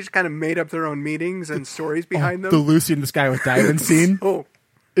 So they just kind of made up their own meetings and stories behind them. The Lucy in the Sky with Diamonds scene. Oh,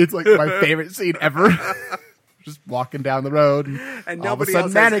 It's like my favorite scene ever. Just walking down the road, and and all of a nobody sudden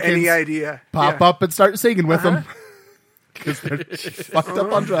else has mannequins any idea. pop Yeah. up and start singing with them because they're fucked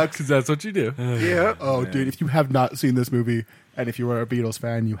up on drugs. Because that's what you do. Yeah. Oh, dude! If you have not seen this movie, and if you are a Beatles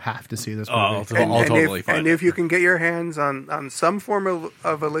fan, you have to see this movie. Oh, I'll totally if, find and it. if you can get your hands on some form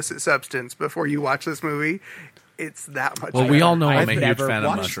of illicit substance before you watch this movie, it's that much. Well, better. we all know I'm I've a huge never fan of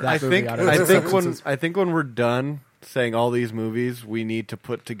watched mushrooms. that. I think movie out of I think when we're done saying all these movies, we need to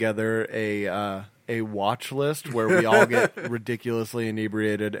put together a watch list where we all get ridiculously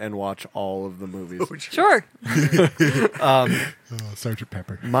inebriated and watch all of the movies. Sure. Sergeant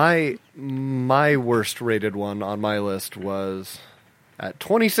Pepper. My worst rated one on my list was at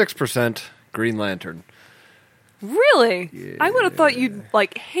 26% Green Lantern. Really? I would have thought you'd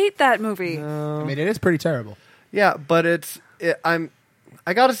hate that movie. I mean, it is pretty terrible. Yeah, but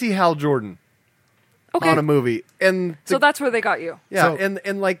I got to see Hal Jordan Okay. on a movie, and So that's where they got you. yeah, So- and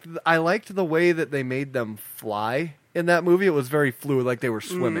I liked the way that they made them fly in that movie. It was very fluid, like they were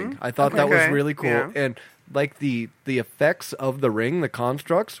swimming. I thought that was Okay, really cool, yeah. and like the effects of the ring, the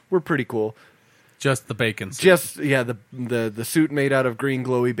constructs were pretty cool. Just the bacon. Suit. Just the suit made out of green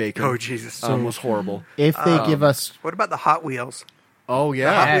glowy bacon. Oh, Jesus. was horrible. If they give us What about the Hot Wheels? Oh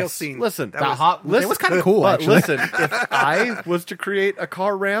yeah, Hot Yes. Wheels scene. Listen, That it was kind of cool, But actually. listen, if I was to create a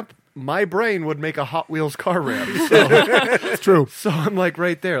car ramp, my brain would make a Hot Wheels car ramp. So, It's true. so I'm like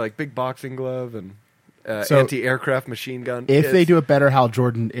right there, like big boxing glove and So- anti-aircraft machine gun. If they It's- do a better Hal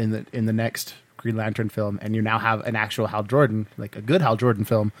Jordan in the next Green Lantern film, and you now have an actual Hal Jordan, like a good Hal Jordan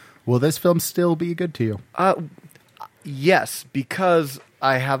film, will this film still be good to you? yes, because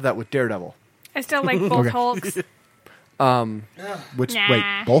I have that with Daredevil. I still like both Okay. Hulks. Which Nah. wait,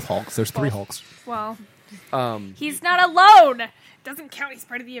 both Hulks? There's three Hulks. Well, he's not alone. Doesn't count. He's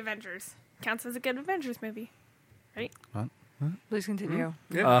part of the Avengers. Counts as a good Avengers movie, right? Please continue.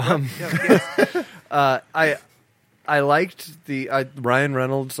 I liked the Ryan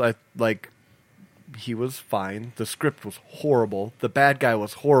Reynolds. He was fine. The script was horrible. The bad guy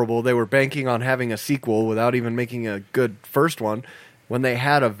was horrible. They were banking on having a sequel without even making a good first one, when they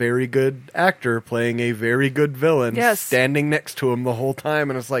had a very good actor playing a very good villain Yes. standing next to him the whole time,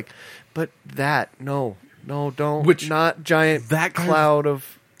 and it's like, but no, don't. Which- not giant that guy- cloud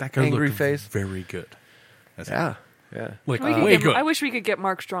of that guy angry looked face. very good. Yeah. Like We could way get- good. I wish we could get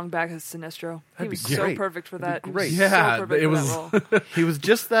Mark Strong back as Sinestro. He That'd be was so great. perfect for that. That'd be great. He was Yeah, so perfect it for was- that role. He was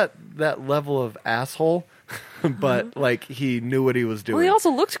just that level of asshole, but like he knew what he was doing. Well, he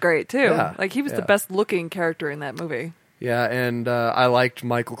also looked great too. Yeah, Like he was the yeah. best looking character in that movie. Yeah, and I liked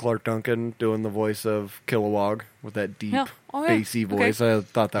Michael Clark Duncan doing the voice of Kilowog with that deep, Yeah. Oh, yeah. bassy voice. I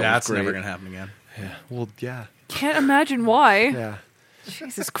thought that That's was great. never gonna happen again. Yeah. Well, yeah, Can't imagine why. yeah.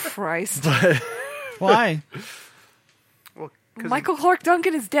 Jesus Christ. Why? Well, 'cause Michael Clark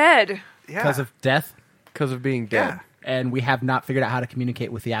Duncan is dead. yeah. Because of death, Because of being dead. Yeah. and we have not figured out how to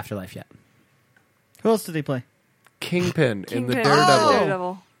communicate with the afterlife yet. Who else did he play? Kingpin in the Kingpin. Daredevil.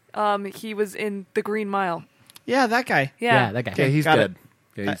 Daredevil. He was in The Green Mile. Yeah, that guy. Yeah. that guy. Yeah, he's Got dead.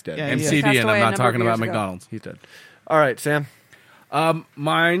 it. Yeah, he's dead. yeah, MCD, Passed and away I'm a not number of talking about years ago. McDonald's. He's dead. All right, Sam.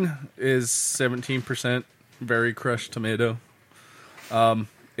 Mine is 17% very crushed tomato.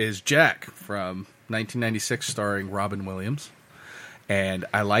 Is Jack from 1996, starring Robin Williams. And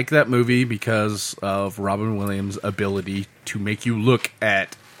I like that movie because of Robin Williams' ability to make you look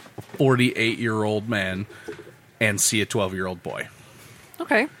at a 48-year-old man and see a 12-year-old boy.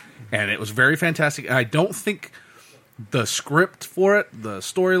 Okay. And it was very fantastic. And I don't think the script for it, the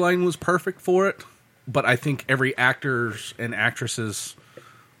storyline was perfect for it, but I think every actor's and actress's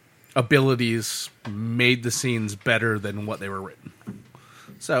abilities made the scenes better than what they were written.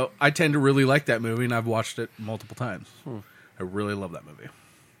 So I tend to really like that movie, and I've watched it multiple times. I really love that movie.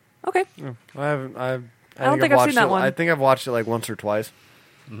 Okay. I haven't. I don't think I've watched seen that it, one. I think I've watched it like once or twice.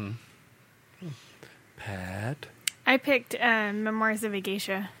 Pat. I picked Memoirs of a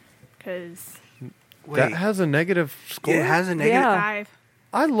Geisha because Wait, That has a negative score. it has a negative. Yeah. 5.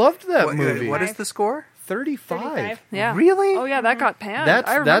 I loved that What, movie. what is the score? 35. Yeah. Really? Oh yeah, that got panned. That's-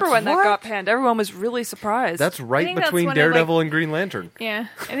 I remember that's when that what? got panned. Everyone was really surprised. That's right think that's between one of, Daredevil and Green Lantern. Yeah,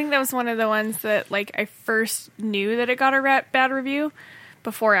 I think that was one of the ones that I first knew that it got a bad review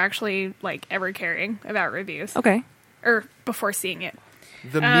before actually ever caring about reviews okay. or before seeing it.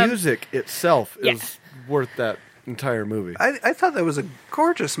 The music itself yeah. is worth that entire movie. I thought that was a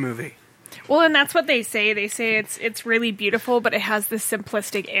gorgeous movie. Well, and that's what they say. They say it's really beautiful, but it has this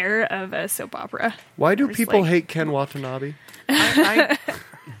simplistic air of a soap opera. Why do Just people like- hate Ken Watanabe? I,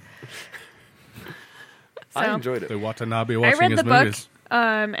 I So- enjoyed They it. Watanabe I watching read his the book. movies.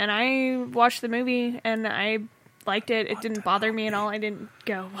 And I watched the movie, and I liked it. It didn't bother me at all. I didn't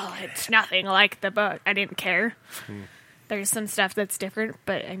go, well, it's nothing like the book. I didn't care. There's some stuff that's different,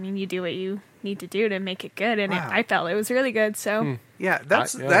 but I mean, you do what you need to do to make it good, and I felt it was really good. So yeah,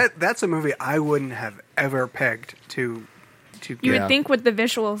 that's a movie I wouldn't have ever pegged to. You would think with the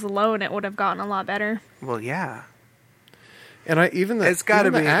visuals alone, it would have gotten a lot better. Well, yeah. And it's got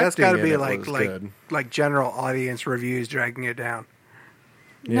to be like general audience reviews dragging it down.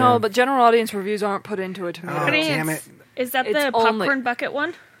 Yeah. No, but general audience reviews aren't put into a tomato. Oh, damn it! Is that the popcorn bucket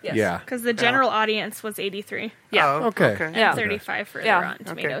one? Yes. Yeah. Because the general audience was 83. Yeah. Oh, okay. And yeah. 35 for the Rotten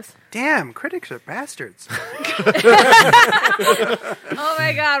Tomatoes. Damn, critics are bastards. Oh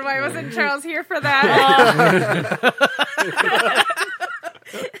my God! Why wasn't Charles here for that?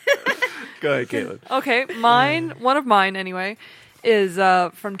 Go ahead, Caitlin. Okay, one of mine anyway, is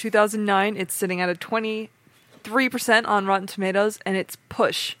from 2009. It's sitting at a 23% on Rotten Tomatoes, and it's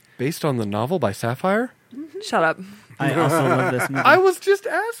Push. Based on the novel by Sapphire? Shut up. I also love this movie. I was just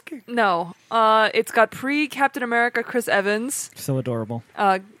asking. No. It's got pre-Captain America Chris Evans. So adorable.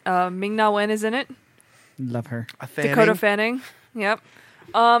 Ming-Na Wen is in it. Love her. Dakota Fanning. Yep.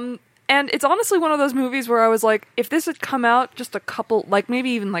 And it's honestly one of those movies where I was like, if this had come out just a couple, like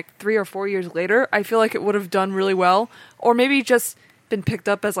maybe even like 3 or 4 years later, I feel like it would have done really well. Or maybe just been picked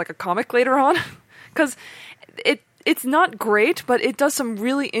up as like a comic later on. Because it's not great, but it does some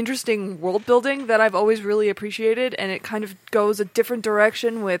really interesting world building that I've always really appreciated, and it kind of goes a different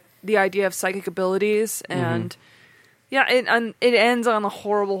direction with the idea of psychic abilities, and it ends on a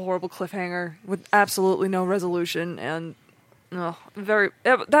horrible, horrible cliffhanger with absolutely no resolution, and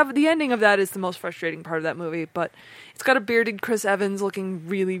the ending of that is the most frustrating part of that movie. But it's got a bearded Chris Evans looking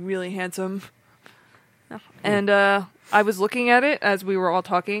really, really handsome, and I was looking at it as we were all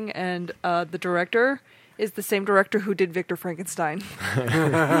talking, and the director is the same director who did Victor Frankenstein,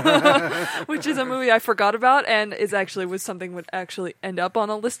 which is a movie I forgot about, and was something would actually end up on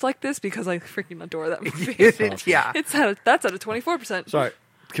a list like this because I freaking adore that movie. Yeah, that's at a 24%. Sorry,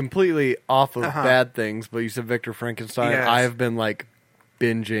 completely off of bad things, but you said Victor Frankenstein. Yes. I have been like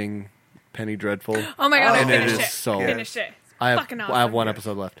binging Penny Dreadful. Oh my God, and I finished it is it. so. Finished it. I have Fucking awesome. I have one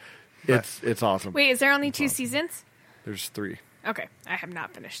episode left. It's awesome. Wait, is there only 2 seasons? There's 3. Okay, I have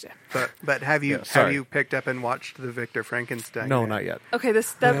not finished it. But have you picked up and watched the Victor Frankenstein? No, yet? not yet. Okay,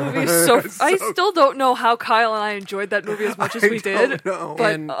 that movie is so. I still don't know how Kyle and I enjoyed that movie as much as we did, know.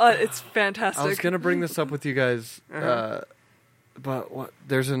 but it's fantastic. I was gonna bring this up with you guys, but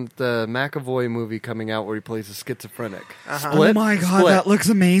there's the McAvoy movie coming out where he plays a schizophrenic. Split. Oh my God, that looks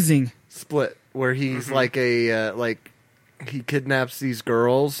amazing. Split, where he's like he kidnaps these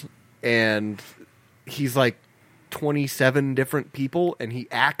girls and he's like 27 different people, and he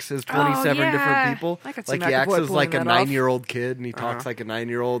acts as 27 different people. Like he acts as like a 9-year-old kid, and he talks like a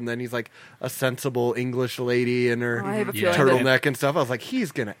 9-year-old, and then he's like a sensible English lady in her turtleneck and stuff. I was like,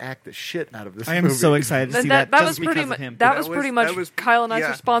 he's gonna act the shit out of this movie. I am so excited to see that. That was pretty much Kyle and I's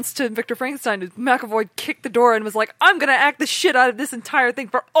response to Victor Frankenstein. McAvoy kicked the door and was like, "I'm gonna act the shit out of this entire thing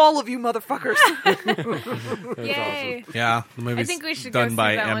for all of you motherfuckers." Yay! Awesome. Yeah, the movie's I think we should done go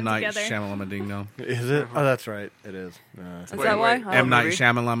by see that M. one Night together. Shyamalan Ding Dong. Is it? Oh, that's right. It is. Is that why? M. Night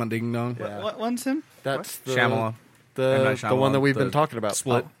Shyamalan Ding Dong. Yeah. What one's him? That's Shyamalan. the one that we've been talking about.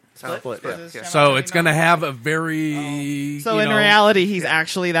 Split. Split. Yeah. So it's going to have a very. So in reality, he's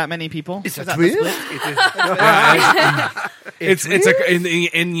actually that many people. It's a twist. It's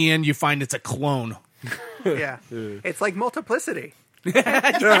in the end you find it's a clone. Yeah, it's like Multiplicity. With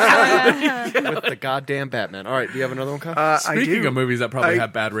the goddamn Batman. All right, do you have another one, Kyle? Speaking of movies that probably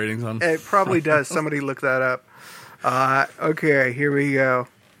have bad ratings on, it probably does. Somebody look that up. Okay, here we go.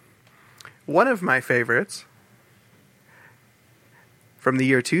 One of my favorites from the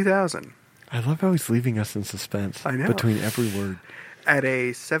year 2000. I love how he's leaving us in suspense. I know. Between every word. At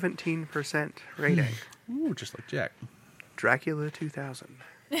a 17% rating. ooh, just like Jack. Dracula 2000.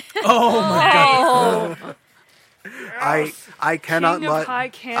 Oh my God! I cannot King of high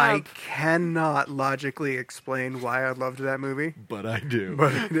camp. I cannot logically explain why I loved that movie. But I do.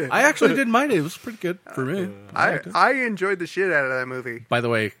 I actually did mind it. It was pretty good for me. I enjoyed the shit out of that movie. By the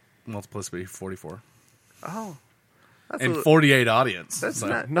way, Multiplicity 44 Oh, that's and 48 audience. That's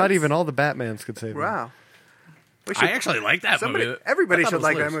so. Not even all the Batmans could save him. Wow. I actually like that movie. Everybody I thought should it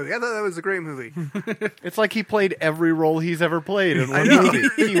like was that movie. I thought that was a great movie. It's like he played every role he's ever played in one movie.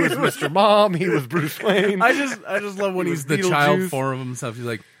 He was Mr. Mom. He was Bruce Wayne. I just love when he's the child form of himself. He's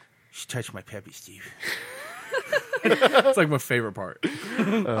like, "She touched my peppy, Steve." It's like my favorite part.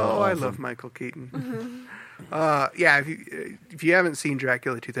 I love Michael Keaton. Yeah, if you haven't seen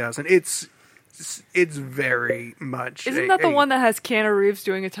Dracula 2000, it's it's very much. Isn't that the one that has Keanu Reeves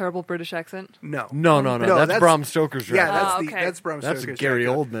doing a terrible British accent? No. No. That's Bram Stoker's Dracula. Yeah, okay. that's Bram Stoker's That's Gary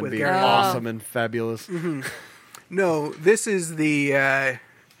Dracula Oldman with being Gary Oldman. awesome and fabulous. No, this is the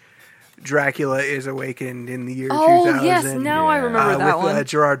Dracula is Awakened in the year 2000. 2000. Yes, now I remember that with, one.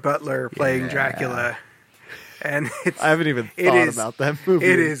 Gerard Butler playing Dracula. And I haven't even thought about that movie.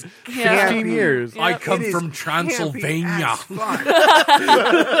 It is 15 years. I come from Transylvania.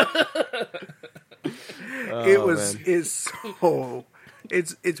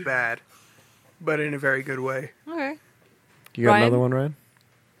 It's bad, but in a very good way. Okay. You got Ryan? another one, Ryan?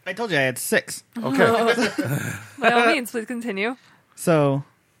 I told you I had 6. Okay. By all means, please continue. So,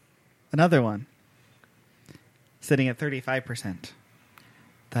 another one. Sitting at 35%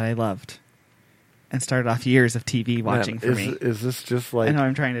 that I loved. And started off years of TV watching for me. Is this just I like... know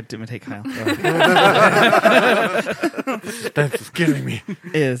I'm trying to imitate Kyle. That's killing me.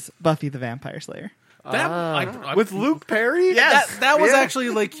 Is Buffy the Vampire Slayer. With Luke Perry? Yes. That was actually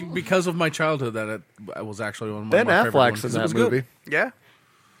like because of my childhood that it was actually one of Ben my favorite Affleck's ones. in It that was good. movie. Yeah.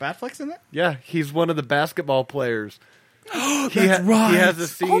 Batfleck's in it? Yeah, he's one of the basketball players. That's He right. has a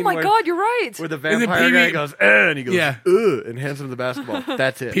scene Oh my where, God, you're right. where the then vampire guy Pee-wee- goes, and he goes, Yeah. and hands him the basketball.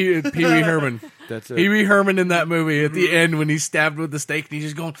 That's it. Pee Wee Herman. That's it. Pee Wee Herman in that movie at the end when he's stabbed with the stake and he's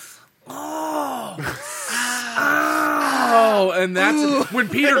just going, oh, and that's when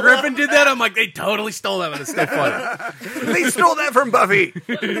Peter Griffin did that. I'm like, they totally stole that, but it's still funny. They stole that from Buffy.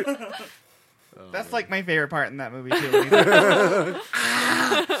 That's like my favorite part in that movie, too.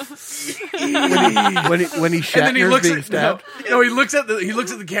 when he And then he Shatner's looks being at stabbed. he looks at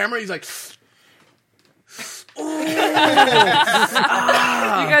the camera. He's like, You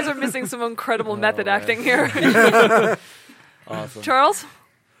guys are missing some incredible method acting here. Awesome. Charles?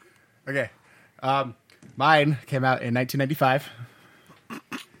 Okay. Mine came out in 1995.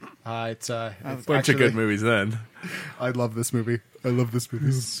 It's bunch actually- of good movies then. I love this movie. I love this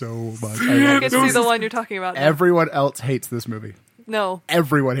movie so much. I can see the one you're talking about. now. Everyone else hates this movie. No.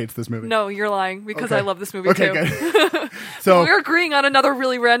 Everyone hates this movie. No, you're lying because Okay. I love this movie Okay, too. good. So We're agreeing on another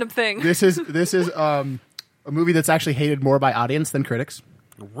really random thing. this is a movie that's actually hated more by audience than critics.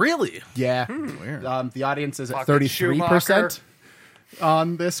 Really? Yeah. Weird. The audience is at Fucking 33%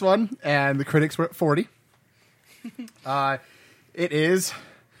 on this one, and the critics were at 40. It is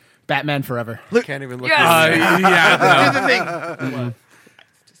Batman Forever. Can't even look Yes. at it. Yeah.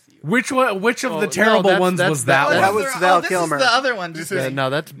 Which one? Which of the terrible ones was that one? That was Val Kilmer. This is the other one. No,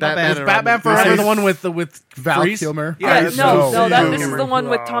 that's bad. Batman. Is and Batman Robin. Forever This the is- one with Val Freeze? Kilmer. Yeah, This is Kilmer. the one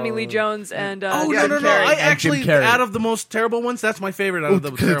with Tommy Lee Jones and Oh, Yeah, no. Jim I Carrey. actually, Jim Carrey. out of the most terrible ones, that's my favorite out of the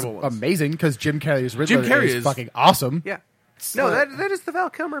Because it's terrible ones. amazing because Jim Carrey's Riddler Jim Carrey is is- fucking awesome. Yeah. No, that is the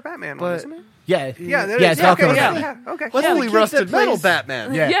Val Kilmer Batman one, But- isn't it? Yeah, Yeah, that yeah, is. it's Val Okay, Kilmer. yeah. Okay. What's Yeah, the the kid rusted that metal plays-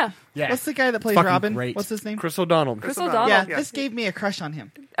 Batman? Yeah. Yeah. Yeah. What's the guy that plays fucking Robin? great. What's his name? Chris O'Donnell. Chris O'Donnell. O'Donnell. Yeah, this gave me a crush on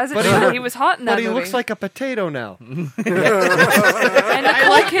him. As it But should. he- He was hot in that But he movie. looks like a potato now. and Nicole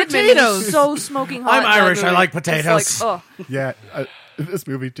like Kidman potatoes. is so smoking hot. I'm in that Irish, I movie. like It's potatoes. Like, oh. Yeah, this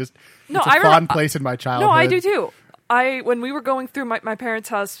movie just No, it's a I fond remember- place in my childhood. No, I do too. When we were going through my parents'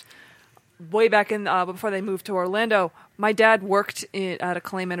 house way back in before they moved to Orlando, my dad worked at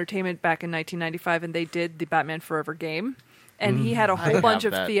Acclaim Entertainment back in 1995, and they did the Batman Forever game. And he had a whole have bunch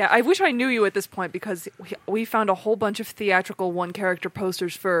of that. I wish I knew you at this point because we found a whole bunch of theatrical one character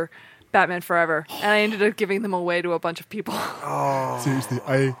posters for Batman Forever, and I ended up giving them away to a bunch of people. Seriously,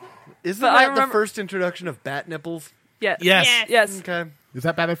 Isn't But I that the remember- first introduction of bat nipples? Yeah. Yes. Yes. Okay. is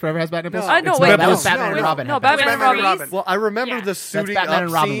that Batman Forever has Bat nipples? I know. It's Wait, not, that no, was Batman no, and Robin. No, had Bat Batman and nipples. Robin. Robin. Well, I remember Yeah. the suiting Batman up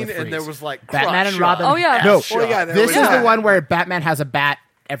and Robin scene, with and Freeze. there was like Batman crotch and shot. Robin. Oh, yeah. No, Oh, yeah, there this was is that. the one where Batman has a bat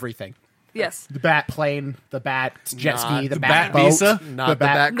everything. Yes. The bat plane, the bat jet ski, Not the the bat Bat boat, Visa? Not the the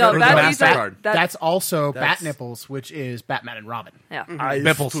bat No, card. that the is MasterCard. That's also That's- Bat nipples, which is Batman and Robin. Yeah. I used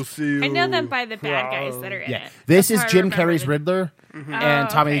Nipples. to see I know you. them by the bad guys that are in Yeah, it. this That's is how I Jim remember Carrey's the- Riddler, and Oh,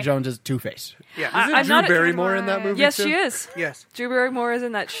 Tommy Lee okay. Jones is Two Face. Yeah. Isn't I'm Drew not a- Barrymore in that movie? Yes, too? she is. Yes. Drew Barrymore is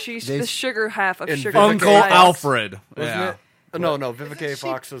in that. She's the This- sugar half of In Sugar. Vivica Uncle Fox. Alfred. Wasn't Yeah. it? No, Vivica A.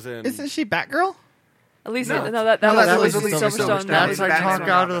 Fox was in. Isn't she Batgirl? Alicia, no, that No, was that's Alicia Alicia Silverstone. Silverstone. That's I Batman talk and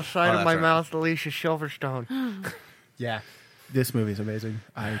out of Robin. the side Oh, of that's my right. mouth, Alicia Silverstone. Yeah, this movie's amazing.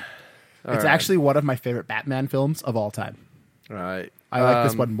 It's right. actually one of my favorite Batman films of all time. All right. I like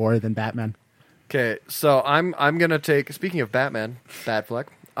this one more than Batman. Okay, so I'm gonna take. Speaking of Batman, Batfleck,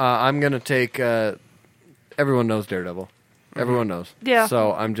 I'm gonna take. Everyone knows Daredevil. Everyone knows. Yeah.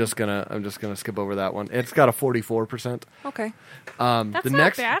 So I'm just gonna skip over that one. It's got a 44%. Okay. That's the not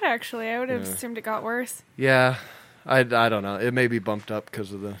next, bad, actually. I would have assumed it got worse. Yeah. I don't know. It may be bumped up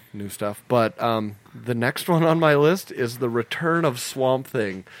because of the new stuff. But the next one on my list is The Return of Swamp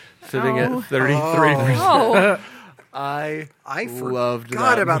Thing, sitting at 33%. Oh. I forgot loved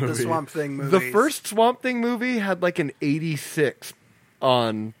that about movie. the Swamp Thing movies. The first Swamp Thing movie had like an 86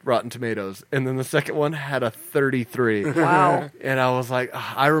 on Rotten Tomatoes, and then the second one had a 33. Wow. And I was like,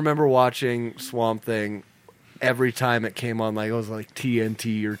 I remember watching Swamp Thing every time it came on, like it was like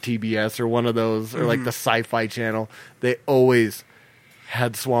TNT or TBS or one of those, or like the Sci-Fi Channel. They always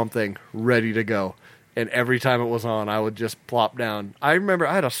had Swamp Thing ready to go. And every time it was on, I would just plop down. I remember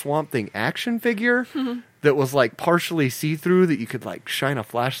I had a Swamp Thing action figure that was like partially see-through that you could like shine a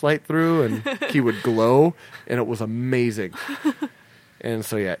flashlight through and he would glow, and it was amazing. And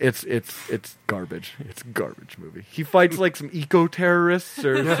so yeah, it's garbage. It's a garbage movie. He fights like some eco-terrorists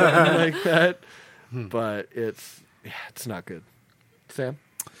or something like that, but it's not good. Sam?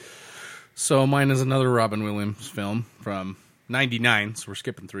 So mine is another Robin Williams film from 99, so we're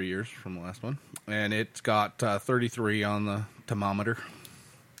skipping 3 years from the last one. And it's got 33 on the thermometer.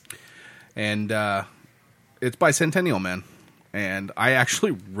 And it's Bicentennial Man. And I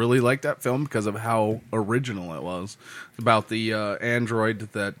actually really like that film because of how original it was. It's about the android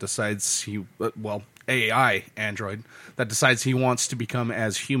that decides AI android that decides he wants to become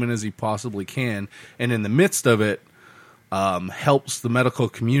as human as he possibly can. And in the midst of it, helps the medical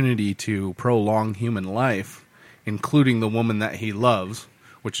community to prolong human life, including the woman that he loves,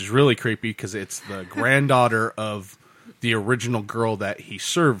 which is really creepy because it's the granddaughter of the original girl that he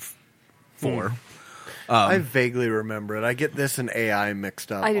served for. I vaguely remember it. I get this and AI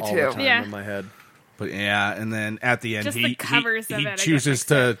mixed up I do all too. the time Yeah. in my head. But yeah, and then at the end, Just the covers of he it, I get chooses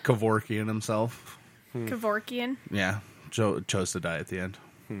to Kevorkian himself. Kevorkian. Yeah, chose to die at the end.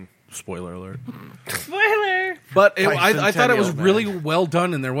 Spoiler alert. Spoiler. But I thought it was Bicentennial Man. really well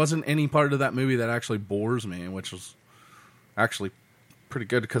done, and there wasn't any part of that movie that actually bores me, which was actually pretty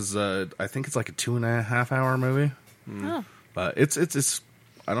good because I think it's like a 2.5 hour movie. Oh. But it's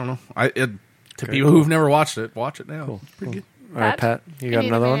I don't know. To people who've never watched it, watch it now. It's pretty good. All right, Pat, you got I need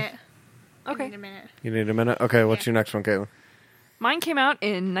another a one? minute. Okay. I need a minute. You need a minute? Okay, what's your next one, Caitlin? Mine came out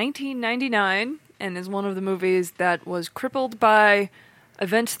in 1999 and is one of the movies that was crippled by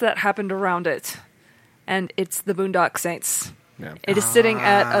events that happened around it. And it's The Boondock Saints. Yeah. It is sitting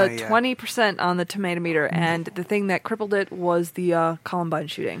at a yeah. 20% on the tomato meter, and the thing that crippled it was the Columbine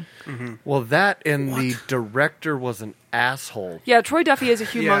shooting. Well, that and the director was an asshole. Yeah, Troy Duffy is a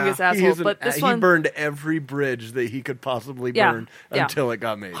humongous asshole, but this one he burned every bridge that he could possibly Yeah, burn yeah. until it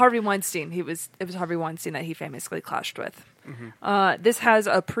got made. Harvey Weinstein. It was Harvey Weinstein that he famously clashed with. This has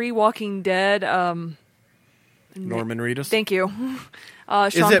a pre-Walking Dead. Norman Reedus. Thank you.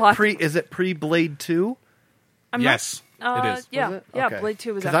 Is Sean it Black. pre Blade 2? Yes, it is. Yeah, Was it? yeah. Okay. Blade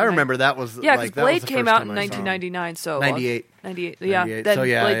 2 was Because out. I remember that was Yeah, because like, that was Blade the came first out in time I saw him. 1999, so 98. 98. Yeah, 98. then So,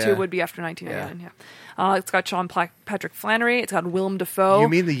 yeah, Blade 2 yeah. would be after 1999. Yeah. It's got Patrick Flannery. It's got Willem Dafoe. You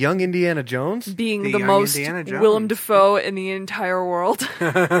mean the young Indiana Jones? being The the young most Indiana Jones. Willem Dafoe in the entire world?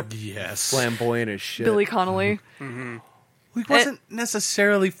 Yes. Flamboyant as shit. Billy Connolly. He wasn't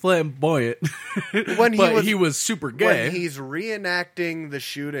necessarily flamboyant, When he was super gay. When he's reenacting the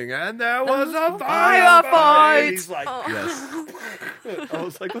shooting, and there was a Fire fire fight! He's like, Yes. I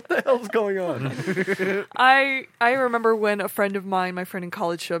was like, what the hell's going on? I remember when a friend of mine, my friend in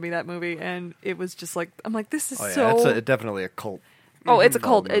college, showed me that movie, and it was just like, I'm like, this is Oh, yeah, so... it's definitely a cult. Oh, it's a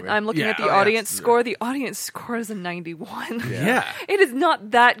Cult cult. movie. I'm looking at Yeah. the Oh, yeah. audience score. The audience score is a 91. Yeah. It is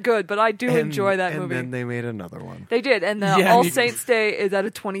not that good, but I do enjoy that and movie. then they made another one. They did, and the Yeah, All you- Saints Day is at a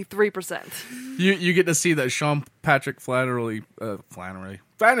 23%. You get to see that Sean Patrick Flannery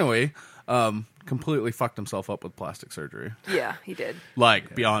completely fucked himself up with plastic surgery, Yeah, he did.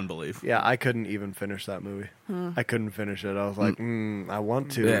 like beyond belief. Yeah, I couldn't even finish that movie. I couldn't finish it. I was like, I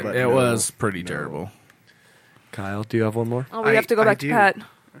want to, Yeah, but it no. was pretty No. terrible. Kyle, do you have one more? Oh, we have to go back to do. Pat.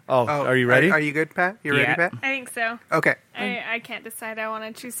 Oh, are you ready? Are you good, Pat? You ready, Yeah. Pat? I think so. Okay. I can't decide. I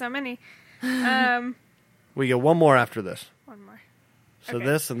want to choose so many. We get one more after this. One more. So Okay.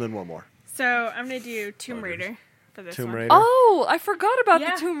 this and then one more. So I'm gonna do Tomb Raider for this Tomb one. Raider. Oh, I forgot about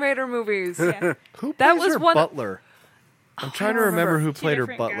Yeah. the Tomb Raider movies. Yeah. Who that plays was her one- Butler? I'm trying to remember who Two played her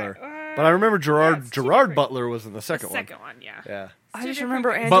different Butler. guy- But I remember yeah, Gerard it's two Gerard different- Butler was in the The second second one, yeah. Yeah. I Two just different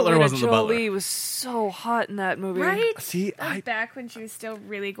remember guys. Butler Angelina wasn't the Butler. Jolie was so hot in that movie. Right? See, That was back when she was still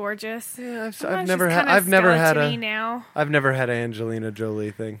really gorgeous. Yeah, Sometimes I've never she's had kinda I've never had skeletony a now. I've never had an Angelina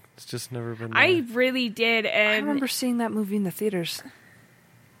Jolie thing. It's just never been. I really did, I and remember seeing that movie in the theaters.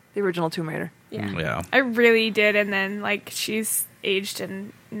 The original Tomb Raider. Yeah. I really did, and then like she's aged,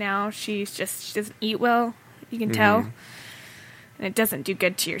 and now she doesn't eat well. You can tell, and it doesn't do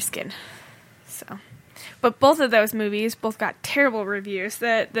good to your skin. So, But both of those movies both got terrible reviews.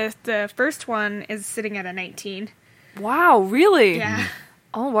 The first one is sitting at a 19. Wow, really? Yeah.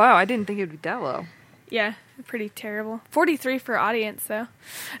 Oh, wow. I didn't think it would be that low. Yeah, pretty terrible. 43 for audience, though.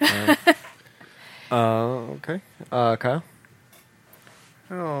 Okay. Kyle?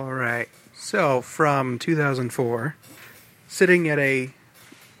 All right. So, from 2004, sitting at a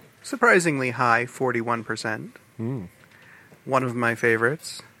surprisingly high 41%. One of my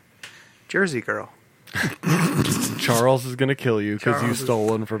favorites, Jersey Girl. Charles is going to kill you because you stole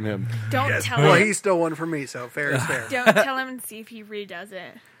one from him. Don't tell Well, him. he stole one from me, so fair is fair. Don't tell him and see if he redoes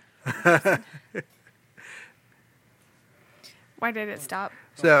it. Why did it stop?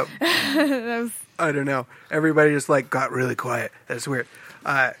 So, That was... I don't know. Everybody just like got really quiet. That's weird.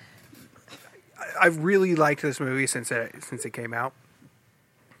 I really liked this movie since it came out.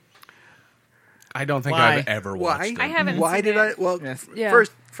 I don't think Why? I've ever Why? watched it. I haven't Why seen did it. I? Well, Yes. Yeah.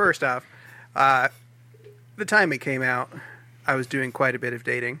 first off, the time it came out, I was doing quite a bit of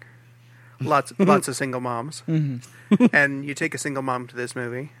dating. Lots of single moms, and you take a single mom to this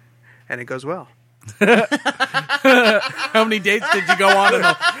movie, and it goes well. How many dates did you go on in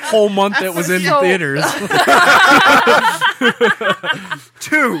the whole month that was in So- theaters?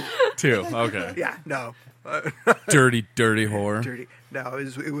 2. 2. Okay. Yeah. No. Dirty whore. Dirty. No.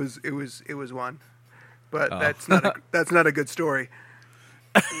 It was 1. But that's not a good story.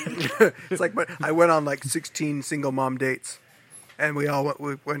 It's like, but I went on like 16 single mom dates, and we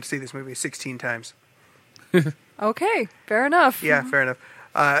went to see this movie 16 times. Okay, fair enough. Yeah, fair enough.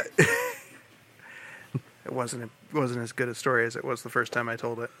 It wasn't as good a story as it was the first time I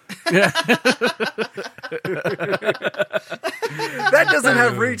told it. That doesn't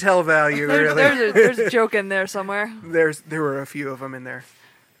have retail value, really. There's a joke in there somewhere. There were a few of them in there.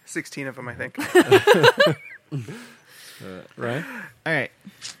 16 of them, I think. Right? All right.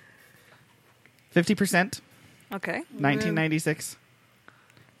 50%. Okay. 1996.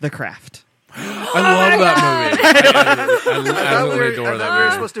 The Craft. I love that movie. I absolutely adore I thought we were that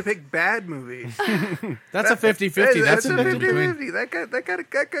movie. supposed to pick bad movies. That's a 50-50. That's a a 50-50. 50-50.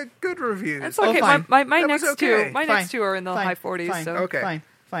 That got good reviews. That's Oh, okay. fine. My That was next okay. two, my Fine. next two are in the Fine. high 40s. Fine. So Okay.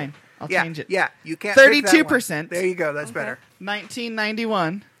 Fine. I'll Yeah, change it. yeah. You can't pick that one. 32%. There you go. That's better.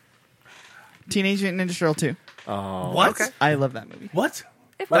 1991. Teenage Mutant Ninja Turtle 2. What? Okay. I love that movie. What?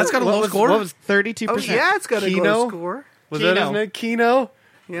 If That's got a low score? What was 32%. Oh, yeah, it's got a Kino? low score. that his Kino. name? Kino?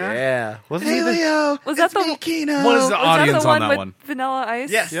 Yeah. Yeah. Wasn't Hey, he the... Leo. Was that it's the- me, Kino. What is the was audience that the on one that with one? Vanilla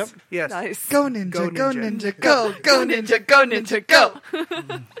Ice? Yes. Yep. Yes. Nice. Go ninja, Go go ninja. ninja, go, go ninja, go ninja, go.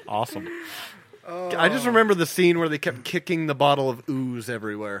 Awesome. I just remember the scene where they kept kicking the bottle of ooze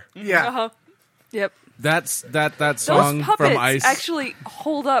everywhere. Yeah. Uh-huh. Yep. That's that Those song puppets from Ice. actually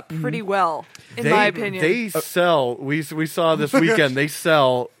hold up pretty well, in They- my opinion. They sell. We saw this weekend. They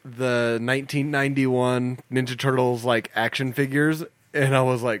sell the 1991 Ninja Turtles like action figures, and I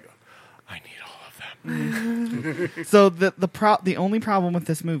was like, I need all of them. So the only problem with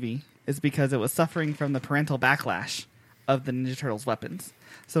this movie is because it was suffering from the parental backlash of the Ninja Turtles weapons.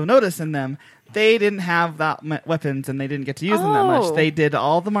 So notice in them, they didn't have that weapons and they didn't get to use them that much. Oh. They did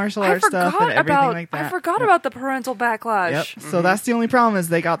all the martial I arts stuff forgot and everything about. like that. I forgot Yep. about the parental backlash. Yep. So that's the only problem is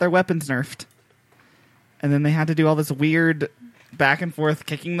they got their weapons nerfed, and then they had to do all this weird back and forth,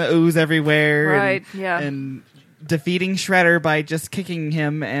 kicking the ooze everywhere, Right, And, yeah. and defeating Shredder by just kicking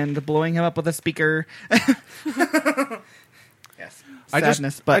him and blowing him up with a speaker. Yes,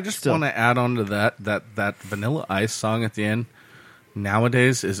 sadness. But I just still. want to add on to that Vanilla Ice song at the end.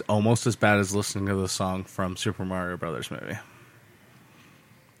 Nowadays is almost as bad as listening to the song from Super Mario Brothers movie.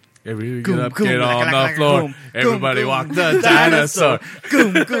 If you get up, Goom, get goom, on laka, the laka, floor. goom, Everybody goom, walk goom. the dinosaur.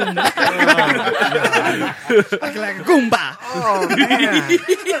 Goom, goom, like a Goomba. Oh, man.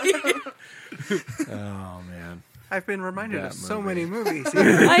 Oh man. I've been reminded That of so movie. many movies.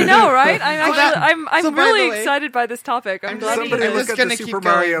 I know, right? I'm actually, so by really the way- excited by this topic. I'm glad Somebody I'm look just at the gonna Super keep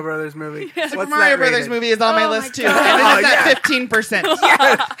Mario going. Brothers movie. Super What's Mario that Brothers rated? movie is on my Oh list my too, God. and it is Oh, at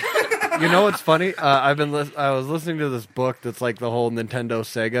 15%. You know what's funny? I was listening to this book that's like the whole Nintendo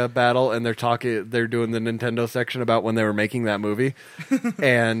Sega battle, and they're doing the Nintendo section about when they were making that movie.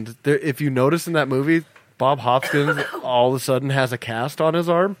 And if you notice in that movie, Bob Hoskins all of a sudden has a cast on his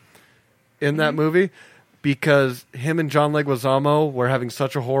arm in that movie because him and John Leguizamo were having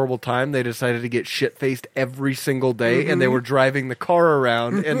such a horrible time. They decided to get shit faced every single day, and they were driving the car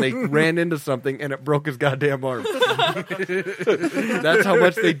around, and they ran into something, and it broke his goddamn arm. That's how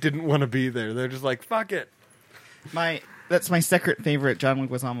much they didn't want to be there. They're just like, fuck it. That's my second favorite John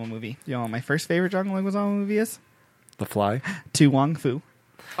Leguizamo movie. You know what my first favorite John Leguizamo movie is? The Fly. To Wong Fu.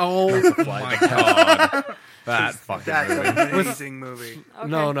 Oh my god! That fucking That's movie. an amazing movie. Okay.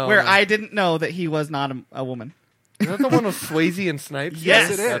 No. Where I didn't know that he was not a woman. Is that the one with Swayze and Snipes?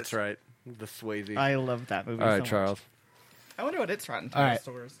 Yes, it is. That's right. The Swayze. I love that movie. All right, so much. Charles. I wonder what it's Rotten All right.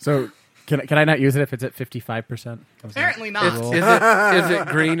 Tomatoes stores. So can I not use it if it's at 55%? Apparently Is, not. is it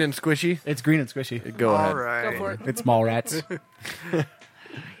green and squishy? It's green and squishy. Go ahead. All right. Go for it. It's Mallrats.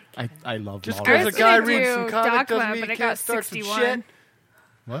 I love Just Mallrats. because a was guy gonna reads do some comic Dogma, doesn't mean but he I can't got start some 61. shit.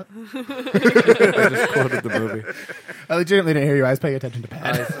 What? I just quoted the movie. I legitimately didn't hear you. I was paying attention to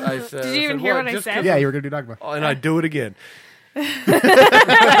Pat. I said, Did you even hear what I just said? 'cause- Yeah, you were going to do Dogma. Oh, and I do it again.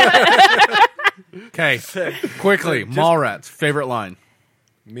 Okay, quickly, Mallrats, favorite line.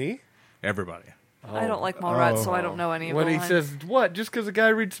 Me? Everybody. I don't like Mallrats, so I don't know any of When the he lines. says, what? Just because a guy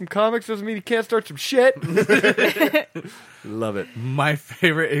reads some comics doesn't mean he can't start some shit? Love it. My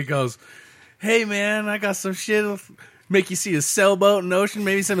favorite, it goes, hey man, I got some shit. It'll make you see a sailboat in the ocean.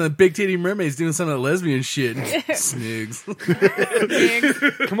 Maybe some of the big titty mermaids doing some of the lesbian shit. Snigs.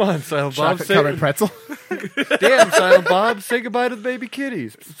 Come on, Silent Bob. Chocolate covered pretzel. Damn, Silent Bob. Say goodbye to the baby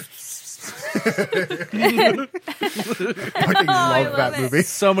kitties. Fucking I love love that it. movie.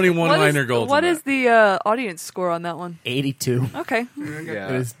 So many one-liner golds. What in is that. the audience score on that one? 82. Okay. Yeah.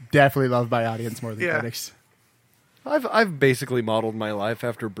 It is definitely loved by audience more than Yeah. critics. I've basically modeled my life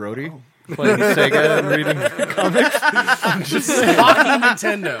after Brody. Playing Sega and reading comics. I'm just saying.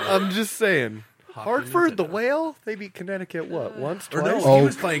 Nintendo? I'm just saying. Hartford, the Whale, they beat Connecticut, what, once, Or twice? no, Oh, he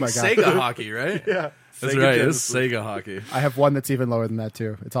was playing my God. Sega hockey, right? Yeah. That's Sega right. Genesis. It's Sega hockey. I have one that's even lower than that,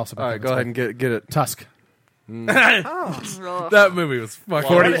 too. It's also All right, go ahead and get it. Tusk. That movie was fucking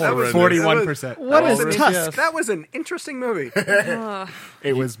 40, that was- 41%. What is Walrus, Tusk? yes. That was an interesting movie.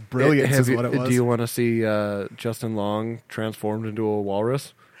 It was brilliant, Have is you- what it was. Do you want to see Justin Long transformed into a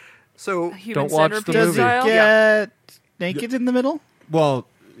walrus? So Human Don't watch the centipede Does movie. he style? get naked in the middle? Well,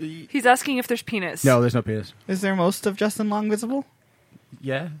 He's asking if there's penis. no, there's no penis. Is there most of Justin Long visible?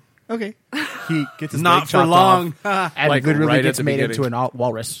 Yeah. Okay. He gets his not leg for chopped long. off and Like literally right at gets the made beginning. into an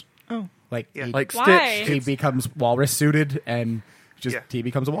walrus. Oh. Like, Yeah. he, Like Why? Stitch. he becomes walrus suited and just Yeah. he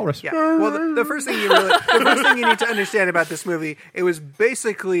becomes a walrus. yeah. Well, the first thing you need to understand about this movie, it was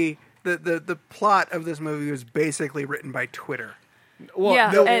basically the plot of this movie was basically written by Twitter. Well, Yeah,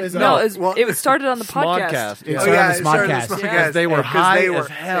 no, and it's no, not. it was started on the podcast. Smodcast. It Yeah. started on the it started Smodcast. with Because they were because high they were- as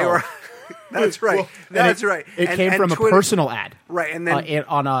hell. they were- that's right. That's right. It And- came and from a Twitter- personal ad. Right, and then In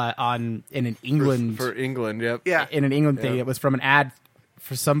an England For England, yep. yeah, in an England thing. Yeah. It was from an ad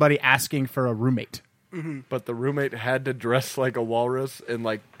for somebody asking for a roommate. But the roommate had to dress like a walrus and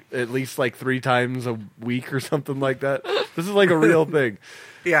like at least like 3 times a week or something like that. This is like a real thing.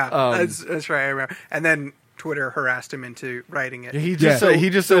 yeah. That's right. I remember. And then Twitter harassed him into writing it. He just said,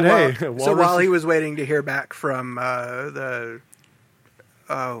 while, "Hey, so walrus while he was waiting to hear back from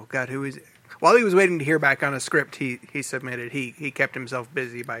while he was waiting to hear back on a script he submitted, he kept himself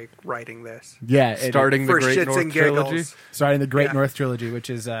busy by writing this Yeah, starting the for Great shits North and trilogy, giggles. starting the Great Yeah. North trilogy, which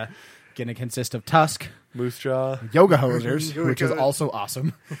is going to consist of Tusk, Moose Jaw, Yoga Hosers, Yoga which is Hosers. also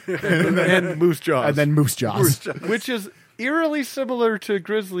awesome, and Moose Jaws, and then Moose Jaws. which is eerily similar to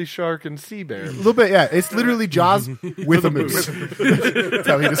Grizzly Shark and Sea Bear. A little bit, yeah. It's literally Jaws with a moose. That's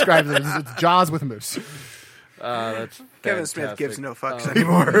how he describes it. It's Jaws with a moose, That's Kevin Smith fantastic. gives no fucks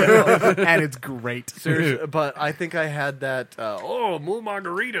anymore. and it's great. Seriously, but I think I had that. Moo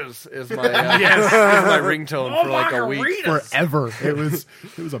margaritas is my is my ringtone for like a week. Forever. It was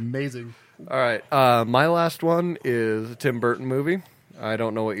amazing. All right, my last one is a Tim Burton movie. I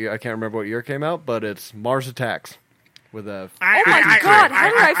don't know what year. I can't remember what year it came out, but it's Mars Attacks with a. Oh my god! How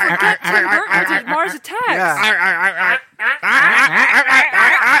did I forget Tim Burton did Mars Attacks? Yeah.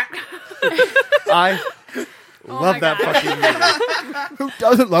 I love that fucking movie. Who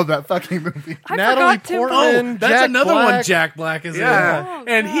doesn't love that fucking movie? I Natalie forgot Tim Portman. Burton. That's Jack another Black. one Jack Black is Yeah. in.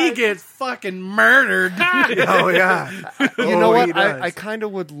 And he gets fucking murdered. Oh yeah. You know he what? does. I kind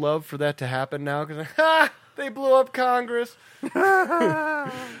of would love for that to happen now because they blew up Congress.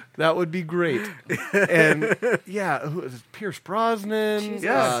 That would be great. And yeah, who is it? Pierce Brosnan. Jesus.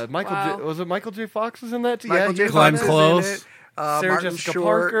 Yes. Michael. Wow. Was it Michael J. Fox is in that too? Michael J. he was Glenn Fox is Close. in it. Sarah Martin Jessica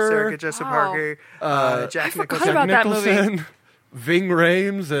Short, Parker. Sarah Jessica Wow. Parker, Jack I forgot Nicholson, about that movie. Nicholson, Ving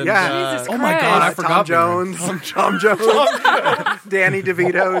Rhames, and Yeah. Jesus Oh my god, I Christ. forgot. Tom Jones, Danny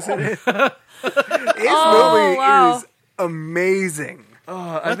DeVito's in it. His Oh, movie wow. is amazing.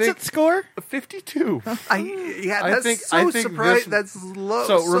 I What's think its score? 52. That's I think surprising. this- That's low.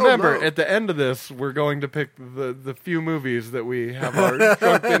 So remember, low. at the end of this, we're going to pick the few movies that we have our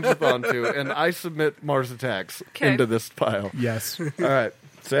drunk binge-a-thon to, and I submit Mars Attacks Okay. into this pile. Yes. All right,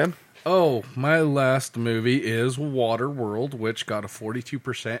 Sam? Oh, my last movie is Waterworld, which got a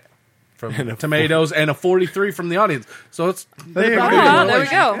 42% from tomatoes and a 43 from the audience. So it's there we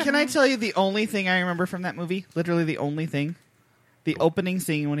go. Can I tell you the only thing I remember from that movie? Literally the only thing. The opening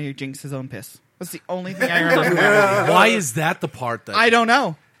scene when he drinks his own piss. That's the only thing I remember from that movie. Why is that the part that... I don't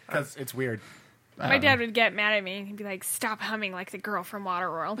know. Because it's weird. My dad would get mad at me. He'd be like, "Stop humming like the girl from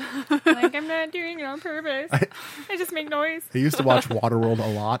Waterworld." Like, I'm not doing it on purpose. I just make noise. I used to watch Waterworld a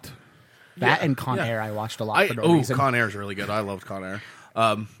lot. That and Con Air I watched a lot for no reason. Con Air is really good. I loved Con Air.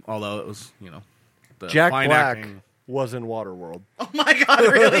 Although it was, the Jack fine Black acting. was in Waterworld. Oh my god,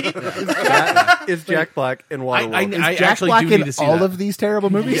 really? Is Jack Black in Waterworld? I Jack actually Black do need in to see all that. of these terrible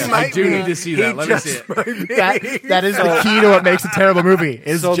movies? Yes, I do need to see that. Let me see it. That is the key to what makes a terrible movie.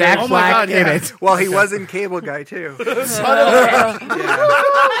 Is So Jack oh my Black God, in yeah. it? Well, he was in Cable Guy too.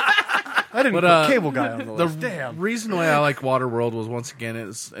 I didn't But, put Cable Guy on the The list. Damn. reason why I like Waterworld was, once again,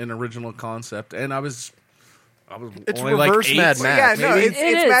 it's an original concept, and I was It's only reverse like 8. Mad Yeah, Max. no, It it's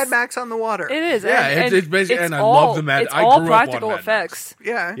is. Mad Max on the water. It is. Yeah, and it's basically- and I all, love the Mad- It's I all grew up on practical Mad Max. effects.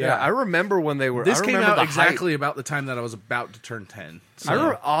 Yeah. Yeah, I remember when they were. This I came remember out the hype. exactly about the time that I was about to turn 10.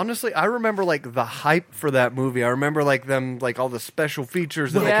 So. Honestly, I remember like the hype for that movie. I remember like them, like all the special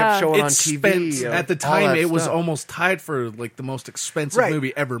features that they Yeah. kept showing It on TV. spent, at the all time, that it was stuff. almost tied for like the most expensive Right.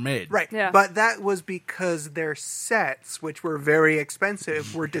 movie ever made. Right. Yeah. But that was because their sets, which were very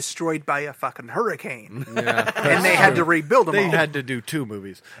expensive, were destroyed by a fucking hurricane. And they had to rebuild them They all. had to do 2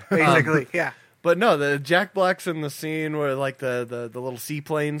 movies. Basically, yeah. But no, the Jack Black's in the scene where like the little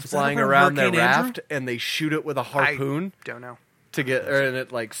seaplanes that flying from around their Hurricane raft, and they shoot it with a harpoon I don't know. to get, and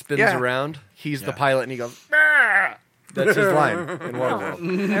it like spins Yeah. around. He's the pilot, and he goes. "Bah!" That's his line in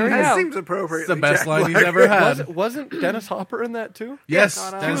Waterworld. There we That go. seems appropriate. It's the best line he's ever had. Wasn't Dennis Hopper in that too? Yes,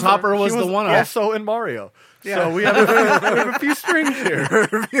 God, I Dennis don't know. Hopper was He the one. also in Mario. Yeah. So we have a few strings here.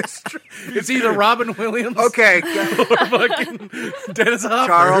 It's either Robin Williams Okay, or fucking Dennis Hopper.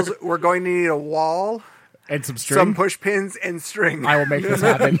 Charles, we're going to need a wall, And some string. some push pins, and string. I will make this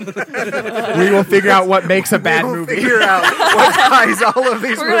happen. We will figure out what makes a bad we'll movie. figure out what ties all of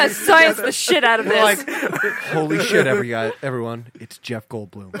these We're gonna movies science the shit out of this. Holy shit, everyone! It's Jeff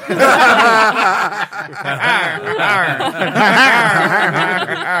Goldblum.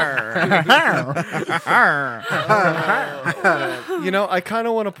 I kind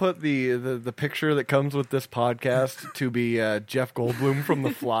of want to put the picture that comes with this podcast to be Jeff Goldblum from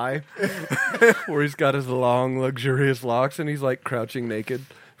The Fly, where he's got his long, luxurious locks and he's like crouching naked,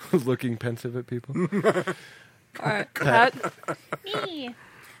 looking pensive at people. All right, Pat. Me.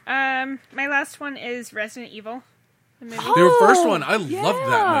 My last one is Resident Evil, the movie. The first one, I yeah. loved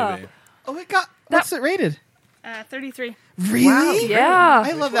that movie. Oh my god. What's it rated? 33. Really? Yeah.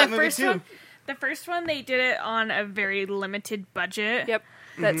 I love that The movie first too. one. The first one, they did it on a very limited budget. Yep.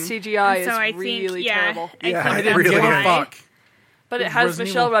 That CGI is So I really think, yeah, terrible. I Yeah, think I that's really give a why. fuck. But it has Resident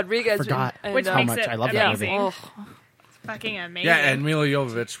Michelle Evil. Rodriguez. Forgot and, Which uh, makes much it I love that amazing. movie. oh, Fucking amazing. Yeah, and Mila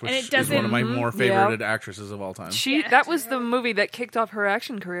Jovovich, which And it is one of my doesn't- more favorited actresses of all time. she Yeah. that was the movie that kicked off her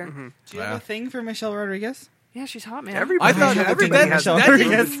action career. Do you have a thing for Michelle Rodriguez? Yeah, she's hot, man. Everybody, I thought everybody has Michelle that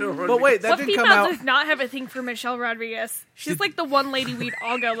Rodriguez. but wait, that What didn't female come out. does not have a thing for Michelle Rodriguez? She's like the one lady we'd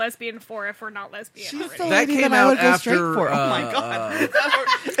all go lesbian for if we're not lesbian. She's already. the That lady came that I out would go straight after, for. Oh my god.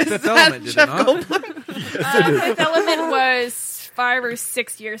 Fifth Element, did it not? Fifth Element was 5 or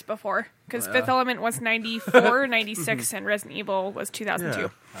 6 years before. Because Fifth Element was 94, 96, and Resident Evil was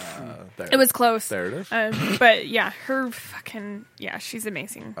 2002. It was close. There it is. But yeah, her fucking... Yeah, she's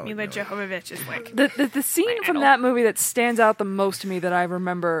amazing. Mila Jovovich is like... The scene from idol. that movie that stands out the most to me that I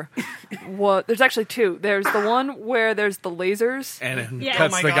remember was there's actually 2. There's the one where there's the lasers. And it Yeah.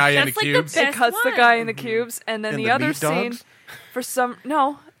 cuts Oh my the gosh, guy in the that's like the cubes. best It cuts the one. guy in the cubes, and then And the the other meat scene dogs? for some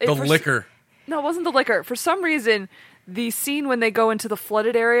no The for s- liquor. No, it wasn't the liquor. For some reason, the scene when they go into the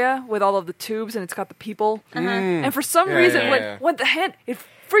flooded area with all of the tubes and it's got the people, and for some Yeah, reason, yeah, when yeah. when the hand it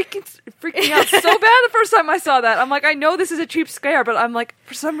freaked me out so bad the first time I saw that. I'm like, I know this is a cheap scare, but I'm like,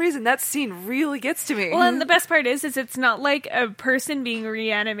 for some reason, that scene really gets to me. Well, and the best part is it's not like a person being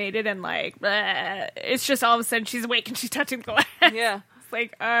reanimated and like, bleh. It's just all of a sudden she's awake and she's touching glass. Yeah. It's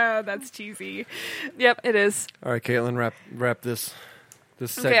like, oh, that's cheesy. Yep, it is. All right, Caitlin, wrap this Okay,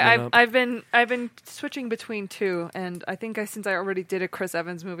 segment up. I've been switching between 2, and I think since I already did a Chris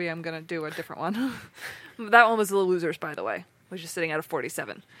Evans movie, I'm gonna do a different one. That one was The Losers, by the way, which is sitting at a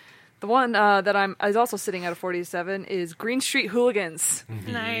 47. The one that is also sitting at a 47 is Green Street Hooligans.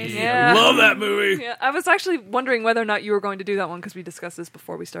 Nice. Yeah. Love that movie. Yeah, I was actually wondering whether or not you were going to do that one because we discussed this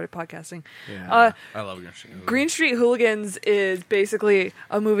before we started podcasting. I love Green Street. Green Street Hooligans is basically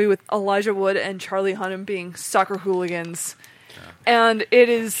a movie with Elijah Wood and Charlie Hunnam being soccer hooligans. And it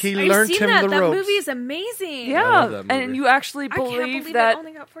is... He I've learned seen him that. the That ropes. movie is amazing. Yeah, love that movie. and you actually I can't believe believe that... it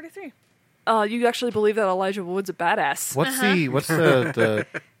only got 43. you actually believe that Elijah Wood's a badass. What's the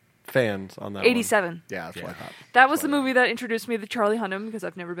fans on that 87. one? Yeah, that's what I thought. That was the movie that introduced me to Charlie Hunnam, because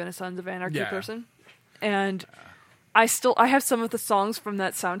I've never been a Sons of Anarchy person. And I have some of the songs from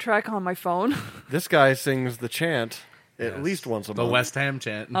that soundtrack on my phone. This guy sings the chant at least once a month. The West Ham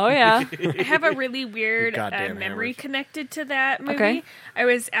chant. Oh, yeah. I have a really weird memory hammers. connected to that movie. Okay. I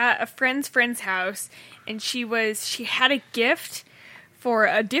was at a friend's house, and she had a gift for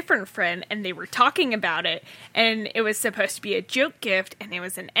a different friend, and they were talking about it, and it was supposed to be a joke gift, and it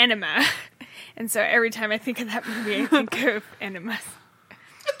was an enema. And so every time I think of that movie, I think of enemas.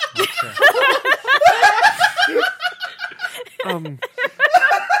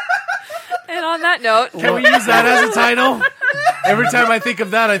 And on that note, Can we use that as a title? Every time I think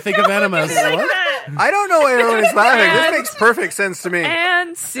of that, I think of enemas. I don't know why everyone's laughing. This makes perfect sense to me.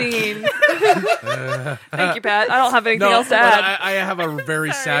 and scene. Thank you, Pat. I don't have anything else to but add. I have a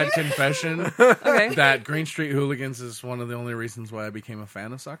very sad confession Okay. that Green Street Hooligans is one of the only reasons why I became a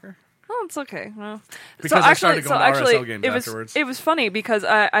fan of soccer. Oh, it's okay. Well, Because I started going to RSL games it was, afterwards. It was funny because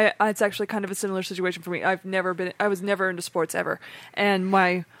I it's actually kind of a similar situation for me. I was never into sports ever, and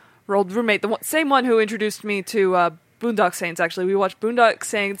my old roommate, same one who introduced me to Boondock Saints. Actually, we watched Boondock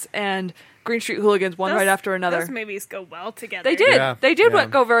Saints and Green Street Hooligans right after another. Those movies go well together. They did. Yeah. They did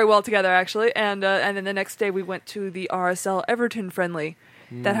go very well together, actually. And then the next day we went to the RSL Everton friendly.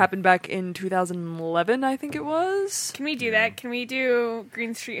 That happened back in 2011, I think it was. Can we do that? Can we do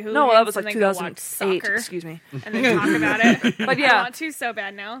Green Street Hooligans? No, that was like and then go watch 2008. soccer, Excuse me. and then talk about it. But yeah. I want to so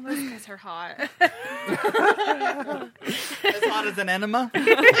bad now. Those guys are hot. As hot as an enema.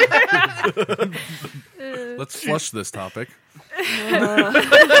 Let's flush this topic.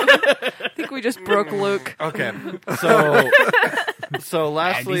 I think we just broke Luke. Okay, so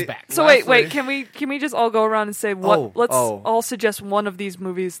lastly, So wait. Can we just all go around and say what? Oh, let's oh. all suggest one of these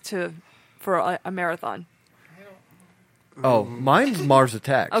movies for a marathon. Oh, mine's Mars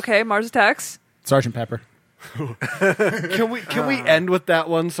Attacks. Okay, Mars Attacks. Sergeant Pepper. Can we end with that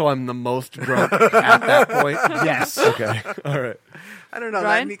one so I'm the most drunk at that point? Yes. Okay. All right. I don't know.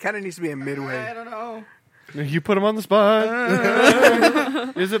 Ryan? That kind of needs to be a midway. I don't know. You put him on the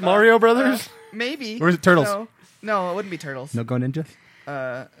spot. Is it Mario Brothers? Maybe. Or is it Turtles? No, it wouldn't be Turtles. No Go Ninja?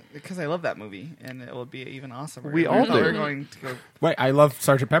 Because I love that movie, and it will be even awesomer. We all thought we were do. going to go. Wait, I love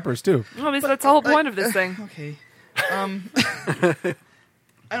Sergeant Pepper's too. Well, that's the whole point of this thing. Okay.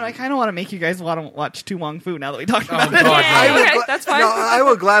 I kind of want to make you guys want to watch Tu Wong Fu now that we talked about it. Okay, that's fine. No, I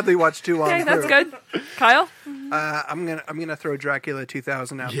will gladly watch Tu Wong Okay, that's Fu. good. Kyle? I'm gonna throw Dracula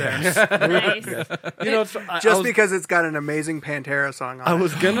 2000 out there Nice. You know, just because it's got an amazing Pantera song on I it.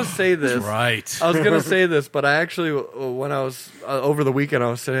 was gonna say this. Right. I was gonna say this, but I actually, when I was over the weekend, I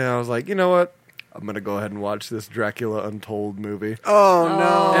was sitting, I was like, you know what? I'm gonna go ahead and watch this Dracula Untold movie. Oh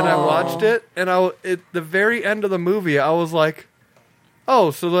no! And I watched it, and at the very end of the movie, I was like,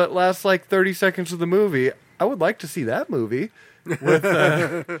 oh, so that last like 30 seconds of the movie, I would like to see that movie with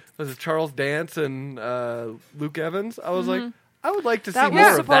was it Charles Dance and Luke Evans. I was like, I would like to see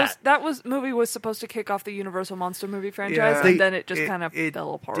more of that. That movie was supposed to kick off the Universal Monster movie franchise, Yeah. and then it just kind of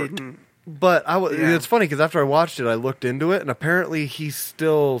fell apart. Didn't. But Yeah. it's funny because after I watched it, I looked into it, and apparently he's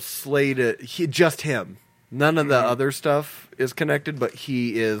still slated. Just him. None of the other stuff is connected, but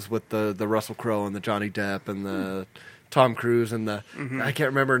he is with the Russell Crowe and the Johnny Depp and the Tom Cruise and the I can't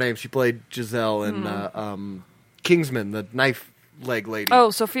remember her name. She played Giselle in Kingsman, the knife leg lady.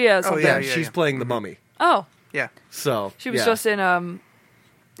 Oh, Sophia something. yeah. she's playing the mummy. Oh, Yeah. So she was yeah. just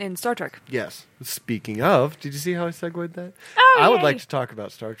in Star Trek. Yes. Speaking of, did you see how I segued that? Oh, I would yay. like to talk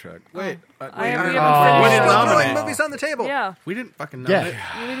about Star Trek. Wait. We We haven't we finished. didn't Still nominate. throwing movies on the table. Yeah. We didn't fucking know it.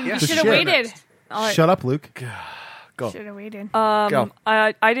 You The should have shit. waited. All right. Shut up, Luke. Go. Should have waited. Go.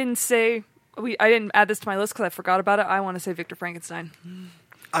 I didn't say I didn't add this to my list because I forgot about it. I want to say Victor Frankenstein.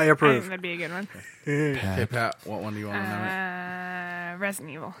 I I think approve. that'd be a good one. Hey, Pat, what one do you want to nominate?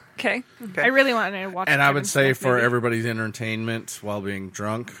 Resident Evil. Okay. I really want to watch. And I Kevin would say Smith for movie. everybody's entertainment while being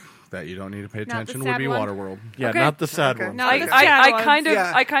drunk, that you don't need to pay Not the attention would sad be one? Waterworld. Yeah, Okay. not the sad one. Not the sad I one. kind of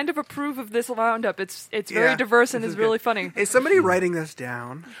Yeah. I kind of approve of this roundup. It's very Yeah. diverse and This is is really good. funny. Is somebody writing this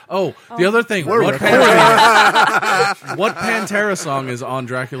down? Oh, the other thing. What Pantera song is on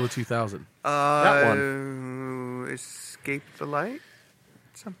Dracula 2000? That Escape the Light?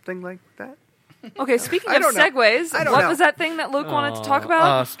 Something like that? Okay, speaking I of don't know. segues, I don't what know. was that thing that Luke wanted to talk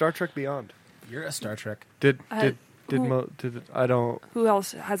about? Star Trek Beyond. You're a Star Trek. Did who- I don't. Who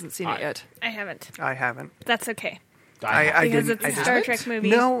else hasn't seen it yet? I haven't. I haven't. That's okay. I Because didn't. it's I a Star just- Trek movie.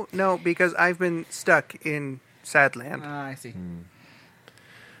 No, because I've been stuck in Sadland. I see.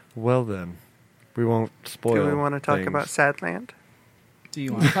 Well then, we won't spoil. Do we want to talk things. about Sadland? Do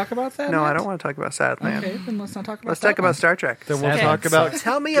you want to talk about that? No, Matt? I don't want to talk about Sadland. Okay, then let's not talk about. Let's that talk about one. Star Trek. Then we'll Okay. talk about.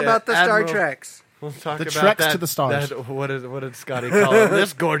 Tell me about the Star Admiral- Treks. We'll talk The about treks that, to the stars. What did Scotty call him?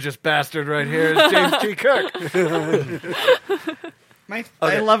 This gorgeous bastard right here is James T. Kirk.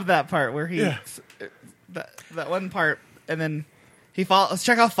 I love that part where he that one part, and then he falls.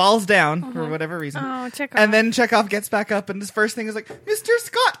 Chekhov falls down for whatever reason. Oh, Chekhov. And then Chekhov gets back up, and his first thing is like, "Mr.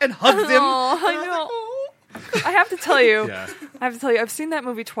 Scott," and hugs him. Oh, I know. I have to tell you, Yeah. I've seen that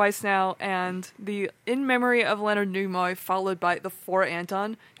movie twice now, and the In Memory of Leonard Nimoy followed by The For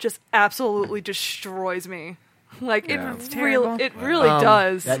Anton just absolutely destroys me. Like Yeah. it terrible. really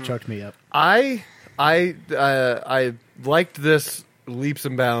does. That choked me up. I liked this leaps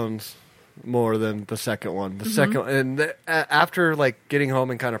and bounds more than the second one. The second, and after like getting home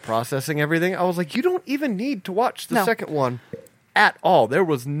and kind of processing everything, I was like, you don't even need to watch the No. second one at all. There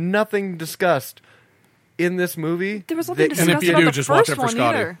was nothing discussed in this movie. There was nothing that- discussed if you about do, the just watch first it for one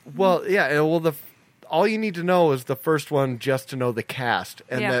Scotty. either. Well, yeah. Well, all you need to know is the first one, just to know the cast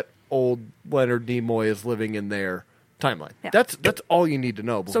and Yeah. that old Leonard Nimoy is living in their timeline. Yeah. That's all you need to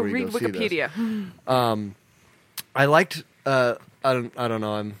know before So you read go see this. Wikipedia. I liked. I don't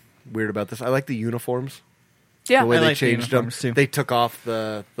know. I'm weird about this. I like the uniforms. Yeah, The way I they like the changed them. uniforms, too. They took off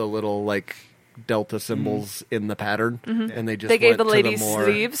the little like delta symbols in the pattern, and they just they gave went the to ladies more,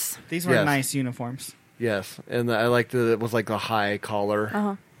 sleeves. These were Yes. nice uniforms. Yes, and I liked that it was like a high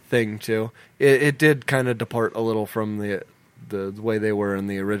collar thing too. It did kind of depart a little from the way they were in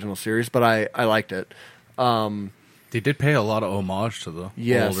the original series, but I liked it. They did pay a lot of homage to the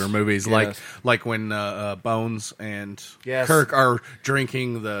Yes. older movies, Yes. like when Bones and Yes. Kirk are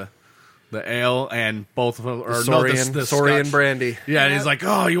drinking the ale, and both of them are Saurian Scotch. brandy. Yeah, and he's like,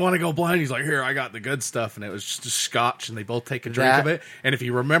 "Oh, you want to go blind?" He's like, "Here, I got the good stuff," and it was just a Scotch, and they both take a drink That- of it. And if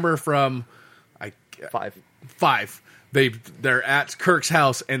you remember from 5. they're at Kirk's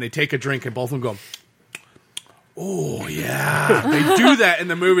house, and they take a drink, and both of them go, "Oh yeah." They do that in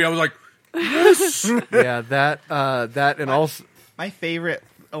the movie. I was like, "Yes." Yeah, that and also My favorite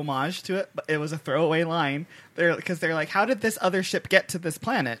homage to it, but it was a throwaway line. They're like, "How did this other ship get to this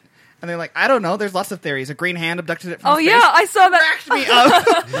planet?" And they're like, "I don't know. There's lots of theories. A green hand abducted it from Oh space." yeah, I saw that. Cracked me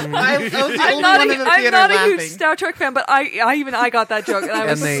up. I was the only I'm one in the theater not a laughing. huge Star Trek fan, but I got that joke, and I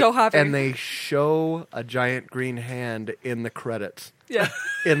was so happy. And they show a giant green hand in the credits. yeah.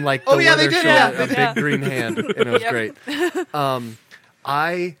 In like Oh, the yeah, where they they're did, showing yeah, a they big did. green hand, and it was Yep. great.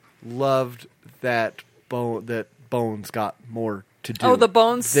 I loved that Bones got more to do. Oh, the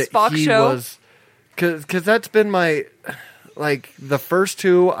Bones That Spock he show? was because that's been my like the first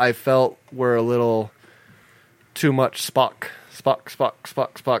two I felt were a little too much Spock,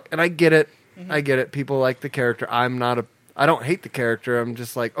 and I get it. Mm-hmm. I get it. People like the character. I don't hate the character. I'm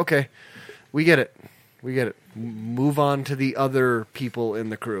just like, okay, we get it. Move on to the other people in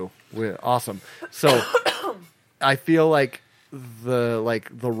the crew. Awesome. So I feel like the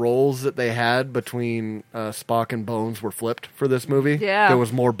roles that they had between Spock and Bones were flipped for this movie. Yeah. There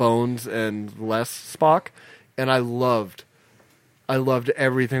was more Bones and less Spock, and I loved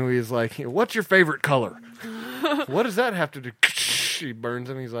everything. He was like, "What's your favorite color?" What does that have to do? She burns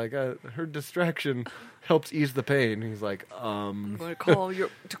him. He's like, her distraction helps ease the pain. He's like, I'm going to call you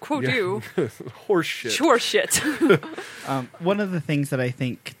to quote you, horse shit. sure shit. One of the things that I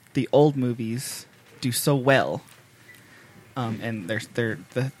think the old movies do so well, and they're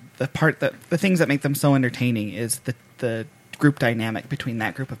the things that make them so entertaining is the group dynamic between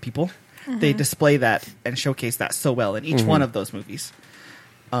that group of people. They display that and showcase that so well in each one of those movies.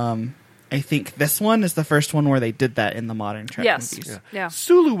 I think this one is the first one where they did that in the modern Trek Yes. movies. Yeah.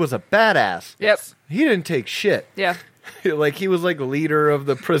 Sulu was a badass. Yep. He didn't take shit. Yeah. Like he was like the leader of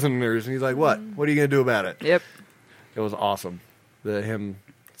the prisoners, and he's like, "What? What are you gonna do about it?" Yep. It was awesome. Him.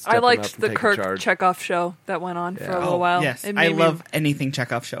 I stepping up liked and the taking Kirk charge. Chekhov show that went on for a Yeah. little while. Yes, It I made me- love anything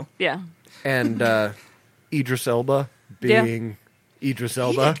Chekhov show. Yeah. And Idris Elba Yeah. being Idris He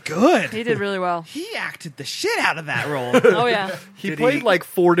Elba. did good. He did really well. He acted the shit out of that role. Oh yeah, He Did played he- like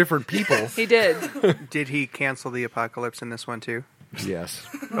 4 different people. he did. Did he cancel the apocalypse in this one too? Yes.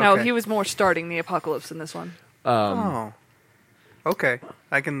 No, Okay. he was more starting the apocalypse in this one. Oh, okay.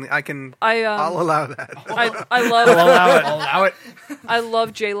 I can. I'll allow that. I love Allow it. I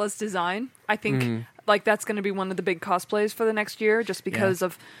love Jayla's design. I think like that's going to be one of the big cosplays for the next year, just because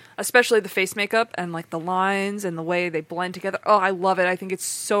of especially the face makeup and like the lines and the way they blend together. Oh, I love it. I think it's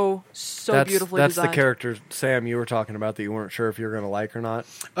so beautifully That's designed. the character, Sam, you were talking about that you weren't sure if you were going to like or not.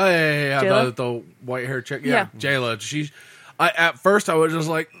 Oh, yeah. Jayla? The white hair chick. Yeah. Yeah, Jayla. At first I was just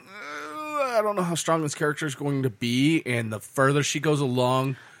like, I don't know how strong this character is going to be, and the further she goes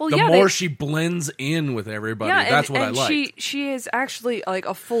along, the yeah, more she blends in with everybody. Yeah, That's what I and like. she is actually like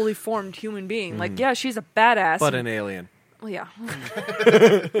a fully formed human being. Like, yeah, she's a badass, But an alien. well, yeah,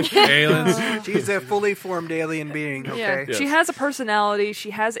 Aliens. She's a fully formed alien being. Okay. yeah. She has a personality.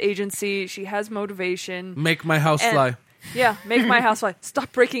 She has agency. She has motivation. Make my house And- fly. Yeah, make my house fly.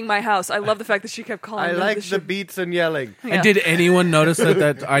 Stop breaking my house. I love the fact that she kept calling. I them like the ship. beats and yelling. Yeah. And did anyone notice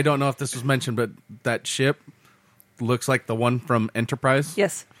that I don't know if this was mentioned, but that ship looks like the one from Enterprise?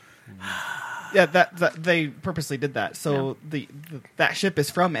 Yes. Yeah, that they purposely did that. So that ship is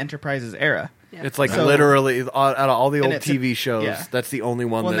from Enterprise's era. Yeah. It's like So- literally out of all the And old it's TV shows, yeah. that's the only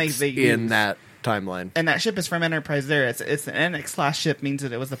one Well, that's they in use- that timeline. And that ship is from Enterprise there. It's an NX class ship, means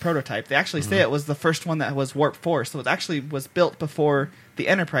that it was the prototype. They actually say it was the first one that was Warp 4, so it actually was built before the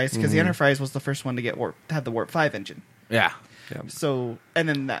Enterprise, because the Enterprise was the first one to have the Warp 5 engine. Yeah. So, and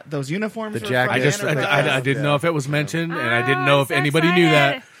then those uniforms The were jacket. from I just Enterprise. I didn't know if it was mentioned, and I didn't know if so anybody knew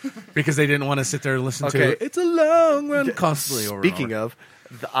that excited. because they didn't want to sit there and listen Okay. to It's a Long Run constantly over and Speaking over.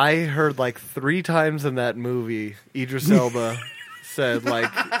 of, I heard like 3 times in that movie, Idris Elba said like,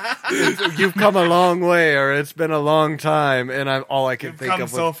 "You've come a long way," or "It's been a long time," and all I could think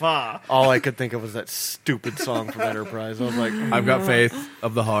of was far. all I could think of was that stupid song from Enterprise. I was like, I've got faith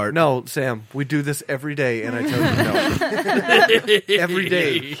of the heart. "No, Sam, we do this every day," and I tell you no. Every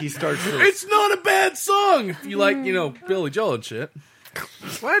day he starts. It's not a bad song if you like, Billy Joel and shit.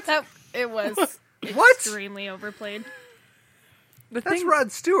 What? It was What? extremely overplayed. The That's thing,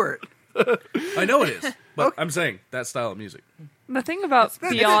 Rod Stewart. I know it is, but I'm saying that style of music. the thing about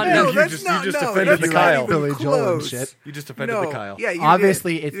That's- Beyond. no, you that's just- not, you just no, offended that's the not Kyle. even Billy Joel and close. shit. You just offended No, the Kyle. Yeah, you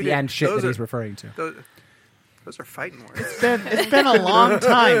Obviously, did. it's You the did. end shit Those that he's are- referring to. Those are fighting words. It's been a long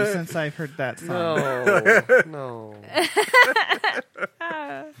time since I've heard that song. No.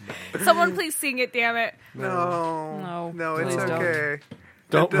 Someone please sing it, damn it. No, it's please don't. okay.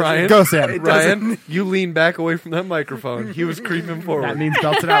 Don't, Ryan. Go, Sam. It Ryan, you lean back away from that microphone. He was creeping That forward. means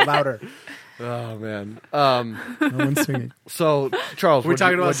belt it out louder. Oh man. No one's singing. So Charles, We're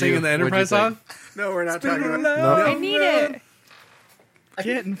talking about singing the Enterprise song? No, we're not talking about. No. I need it.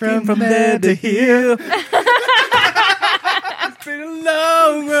 Getting from there to here. It's been a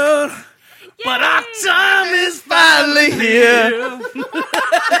long road, but our time is finally here.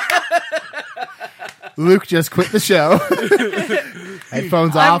 Luke just quit the show.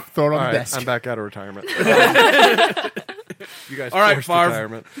 Headphones off, throw it on All the right, desk. I'm back out of retirement. You guys All right, forced Favre.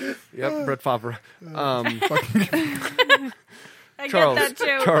 retirement. Yep, Brett Favre. I Charles, get that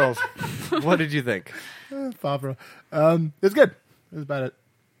joke. Charles, what did you think? Favreau. It was good. It was about it.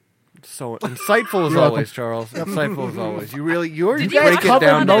 So insightful as You're always, Charles. Insightful as always. You already Did you break watch it all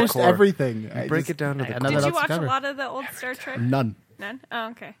down of to the most core. everything. Break it down to the Another Did you else to watch a cover. lot of the old Star Trek? None. None? Oh,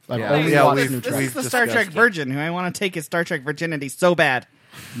 okay. I've Yeah. only Yeah, watched we've- New This Trek. is the Star discussed Trek it. virgin who I want to take his Star Trek virginity so bad.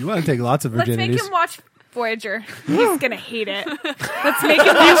 You want to take lots of Let's make virginities. him watch Voyager. He's gonna hate it. Let's make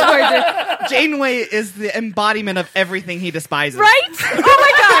him watch Voyager. Janeway is the embodiment of everything he despises. Right? Oh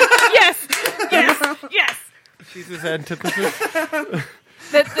my god! Yes! Yes! Yes! She's his antithesis.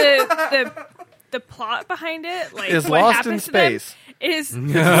 The plot behind it, like Is what Lost happens in to them, Space. is so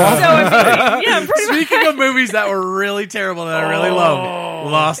amazing. Yeah, pretty much. Speaking of movies that were really terrible that I really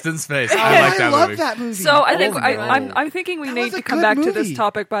loved, Lost in Space. I like that movie. movie. So I think no. I'm thinking we need was a to come good back to movie. this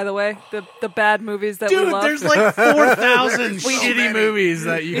topic. By the way, the bad movies that we Dude, love. there's like 4,000 shitty movies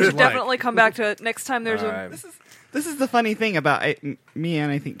that you we could should like. definitely come back to it next time. There's All a right. This is the funny thing about me and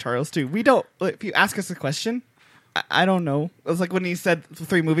I think Charles too. We don't. If you ask us a question, I don't know. It was like when he said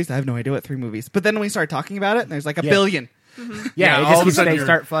 3 movies. I have no idea what 3 movies. But then when we start talking about it, and there's like a Yeah. billion. Yeah, all it of just a keeps sudden they you're-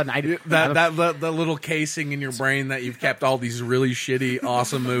 start flooding. That little casing in your brain that you've kept all these really shitty,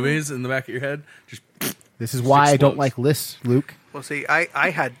 awesome movies in the back of your head. Just This is why I don't explodes. like lists, Luke. Well, see, I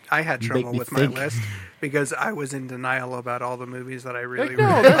had You trouble make me with think. my list because I was in denial about all the movies that I really No,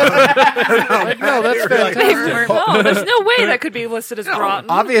 really that's fantastic. no, there's no way that could be listed as rotten.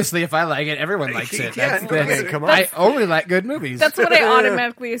 Obviously, if I like it, everyone likes You it. can't. That's, Come on. I only like good movies. That's what I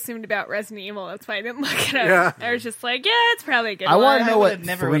automatically assumed about Resident Evil. That's why I didn't look it up. Yeah. I was just like, yeah, it's probably a good I one. wanna know what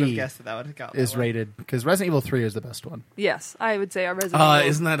Never would have 3 guessed that would have got is that one. rated because Resident Evil 3 is the best one. Yes, I would say our Resident Evil.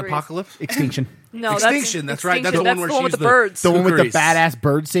 isn't that 3 is- Apocalypse? Extinction. No, Extinction, that's right. That's the one where the one with she's the birds. The one with the Kookaries. badass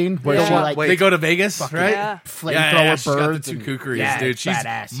bird scene where Yeah. she like They go to Vegas, right? Yeah. flamethrower she's got birds. the 2 and- kookaries, yeah, dude. it's She's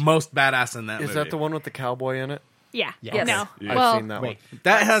badass. most badass in that movie. Is that the one with the cowboy in it? Yeah. Yes. No. I've Well, seen that Wait,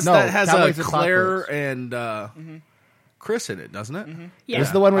 That has No, that has Cowboys Claire Apocalypse. and Chris in it, doesn't it? Yeah. This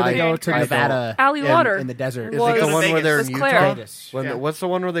is the one where they I- go to I Nevada Alley Water. in the desert. Is Was- it the one where they're in was Utah? Claire. Vegas. What's the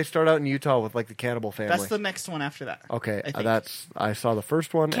one where they start out in Utah with like the cannibal family? That's the next one after that. Okay, I think. I saw the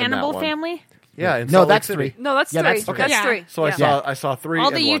first one. Cannibal and that one. Family? Yeah, in No, Salt Lake that's City. 3. No, that's Yeah, three. that's three. That's Yeah. three. So Yeah. I saw 3. All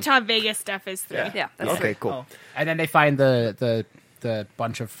the and 1. Utah Vegas stuff is 3. Yeah, that's Okay, three. cool. And then they find the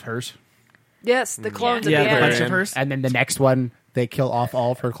bunch of hers. Yes, the clones Yeah, at the the bunch end. of hers. And then the next one, they kill off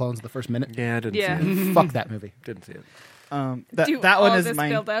all of her clones in the first minute. Yeah, I didn't Yeah. see it. Fuck that movie. Didn't see it. Do That all one is this my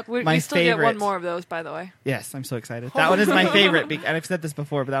build up. We my still favorite. get one more of those, by the way. Yes, I'm so excited. That one is my favorite, and I've said this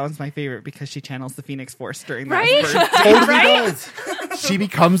before, but that one's my favorite because she channels the Phoenix Force during that. Right? birth. Totally does. She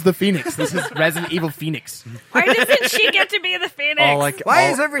becomes the Phoenix. This is Resident Evil Phoenix. Why doesn't she get to be the Phoenix? Why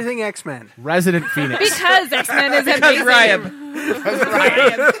is everything X-Men? Resident Phoenix. Because X-Men is amazing. Ryan. It's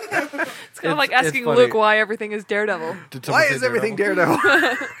kind of like It's asking funny. Luke why everything is Daredevil. Did someone Why say is everything Daredevil?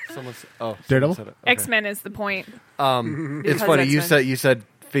 Daredevil? Someone Daredevil? said it. Okay. X-Men is the point. It's Because funny X-Men. you said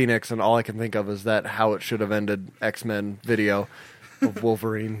Phoenix, and all I can think of is that how it should have ended X-Men video of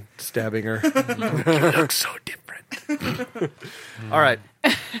Wolverine stabbing her. You look so different. All right,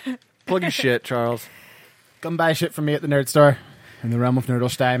 plug your shit, Charles. Come buy shit from me at the Nerd Store in the realm of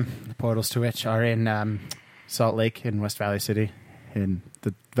Nerdlstein, the portals to which are in Salt Lake in West Valley City, in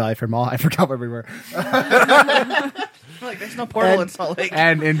the Valley Fair Mall. I forgot where we were. Like, there's no portal in Salt Lake.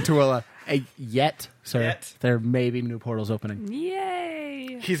 And in Tooele. Yet, sir. Yet. There may be new portals opening.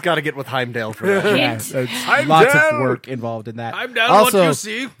 Yay! He's got to get with Heimdall for that. Yeah, there's lots of work involved in that. I'm down. Also, What you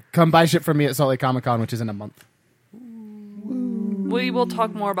see? come buy shit from me at Salt Lake Comic Con, which is in a month. We will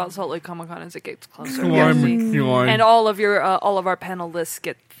talk more about Salt Lake Comic Con as it gets closer. Yes. And all of our panel lists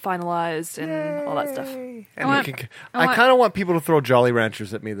get finalized and all that stuff. I kind of want people to throw Jolly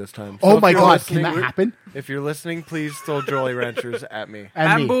Ranchers at me this time. Oh if my you're god, can listening- that happen? If you're listening, please throw Jolly Ranchers at me.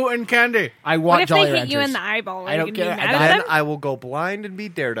 And me. Bamboo and candy. I What want if Jolly they hit Ranchers. you in the eyeball? I don't Are you care. gonna be mad And at Then them? I will go blind and be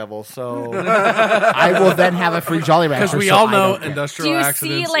Daredevil. So I will then have a free Jolly Rancher. Because we so all I know don't care. Do industrial you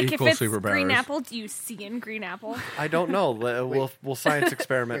accidents see, like, if equal it's superpowers. green apple, do you see in green apple? I don't know. We'll science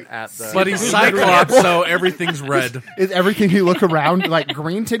experiment at the. But he's Cyclops, so everything's red. Is everything you look around like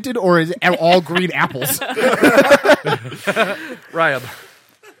green tinted, or is it all green apples? Ryan.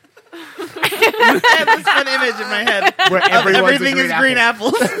 I have this one image in my head Where of everyone's everything a is green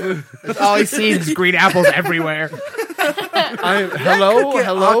apples. That's all he sees is green apples everywhere.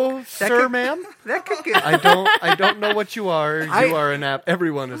 Hello, sir, ma'am. That could get I don't know what you are. You I- are an app.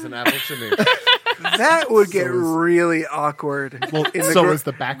 Everyone is an apple to me. that would get really awkward. Well, in the so gro- is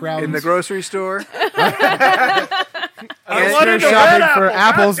the background. in the grocery store. I wanted wanted to shopping red for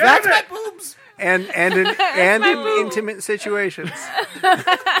apple, apples. That's my boobs. and in intimate situations.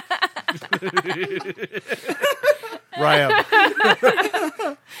 Ryan.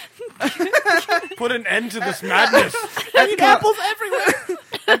 Put an end to this madness. apples everywhere.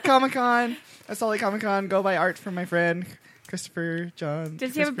 At Comic Con, at Salt Lake Comic Con, go buy art from my friend Christopher John.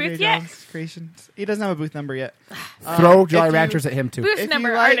 Does he have a Christopher booth J. yet? Jones Creations. He doesn't have a booth number yet. Throw if Jolly you- Ranchers at him too. Booth If number,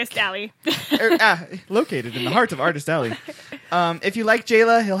 you like- Artist Alley. Located in the heart of Artist Alley. If you like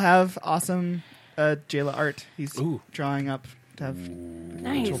Jayla, he'll have awesome Jayla art. He's drawing up to have.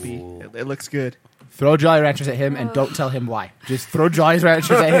 Nice. It looks good. Throw Jolly Ranchers at him and don't tell him why. Just throw Jolly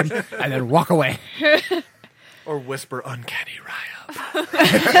Ranchers at him and then walk away. Or whisper uncanny Ryan.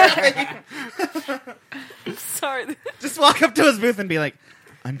 Sorry. Just walk up to his booth and be like,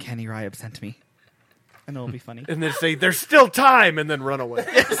 "Uncanny Ryab sent me," and it'll be funny. And then say, "There's still time," and then run away.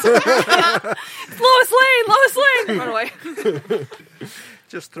 Lois Lane! Run away.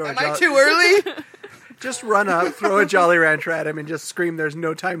 Just throw. Am I too early? Just run up, throw a Jolly Rancher at him, and just scream, "There's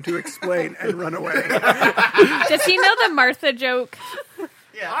no time to explain," and run away. Does he know the Martha joke?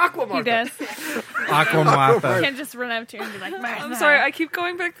 Aquamartha. He does. Aquamartha. Can't just run up to him and be like, Martha. I'm sorry, I keep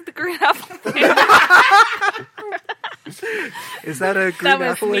going back to the green apple thing. Is that a green was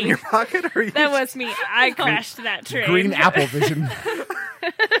apple in me. your pocket? Or are you That was me. I crashed that train. Green apple vision.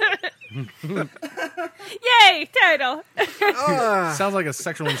 Yay! Title. Sounds like a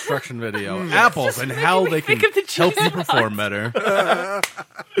sexual instruction video. Apples and how they can think of the help cheese you perform better.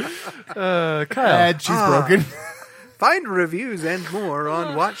 Kyle. And she's broken. Find reviews and more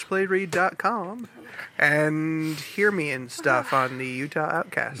on watchplayread.com and hear me and stuff on the Utah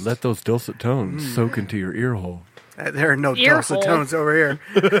Outcast. Let those dulcet tones soak into your ear hole. There are no Ear dulcet hole. tones over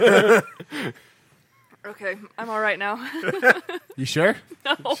here. Okay, I'm all right now. You sure?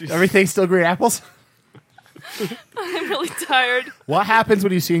 No, Everything's still green apples? I'm really tired. What happens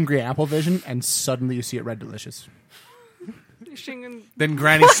when you see in green apple vision and suddenly you see it red delicious? Shingen- Then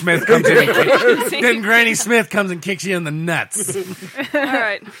Granny Smith comes in. Then Granny Smith comes and kicks you in the nuts. All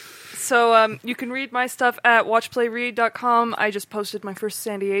right. So you can read my stuff at watchplayread.com. I just posted my first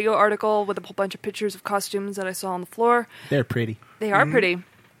San Diego article with a whole bunch of pictures of costumes that I saw on the floor. They're pretty. They are pretty.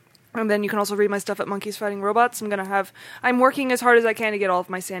 And then you can also read my stuff at Monkeys Fighting Robots. I'm working as hard as I can to get all of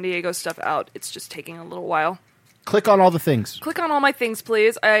my San Diego stuff out. It's just taking a little while. Click on all the things. Click on all my things,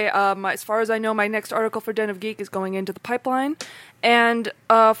 please. As far as I know, my next article for Den of Geek is going into the pipeline. And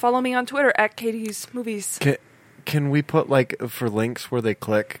follow me on Twitter at Katie's Movies. Can we put, like, for links where they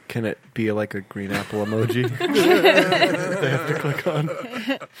click, can it be like a green apple emoji? They have to click on.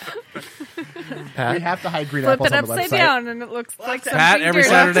 Pat? We have to hide green Flip apples it on the upside website. down, and it looks like something. Pat, every dirty.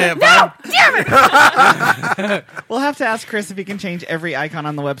 Saturday at 5. No! Damn it! We'll have to ask Chris if he can change every icon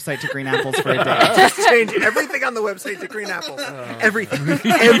on the website to green apples for a day. Just change everything on the website to green apples. Everything.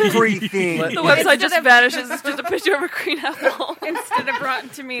 Everything. The website just vanishes. It's just a picture of a green apple. Instead of Rotten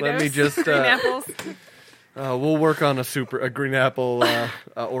Tomatoes. Let me just, green apples. we'll work on a green apple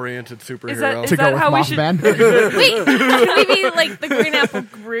oriented superhero. Is that To go with how we should? Mothman. Wait, can we be like the Green Apple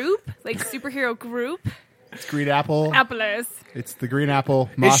group? Like superhero group? It's Green Apple. Applers. It's the Green Apple,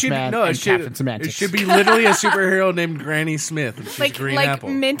 It should, Mothman, no, and it should, Captain Semantics. it should be literally a superhero named Granny Smith. And she's Like Green like Apple.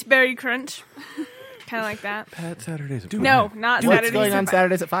 mint berry crunch. Kind of like that. Pat Saturdays. No, not What's Saturdays. going on at 5.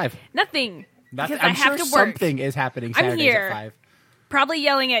 Saturdays at 5? Nothing. Because I'm I have sure to work. something is happening I'm Saturdays here. at 5. Probably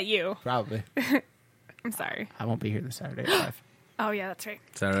yelling at you. Probably. I'm sorry. I won't be here this Saturday at 5. Oh yeah, that's right.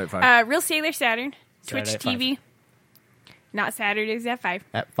 Saturday at 5. Real Sailor Saturn, Saturday Twitch at 5. TV. Not Saturdays at 5.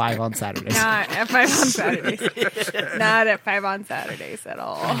 At 5 on Saturdays. Not at 5 on Saturdays. Not at 5 on Saturdays at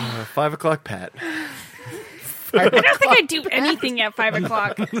all. 5 o'clock, Pat. I don't think I do anything at 5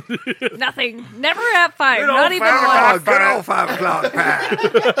 o'clock. Nothing. Never at 5. Not even once. Good old 5 o'clock, Pat.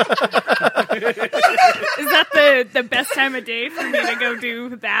 Is that the best time of day for me to go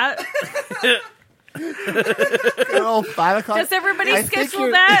do that? Good old 5 o'clock. Does everybody I think schedule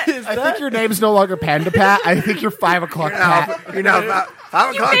you're- that? I think your name's no longer Panda Pat. I think you're 5 o'clock Pat. You know,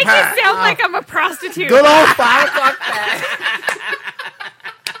 5 You o'clock, make Pat. it sound like I'm a prostitute. Good old 5 o'clock Pat.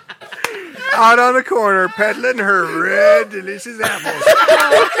 Out on the corner, peddling her red, delicious apples.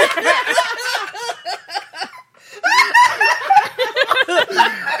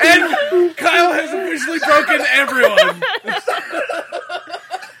 And Kyle has officially broken everyone.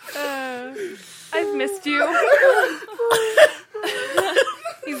 I've missed you.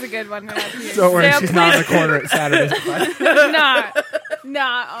 He's a good one. Don't worry, Sam, she's not in the corner at Saturdays at 5.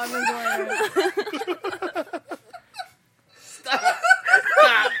 Not on the corner.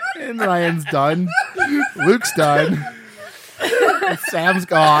 And Ryan's done. Luke's done. And Sam's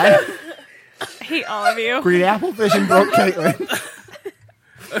gone. I hate all of you. Green Apple Vision broke Caitlin.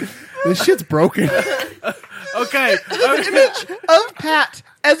 This shit's broken. Okay. Of Pat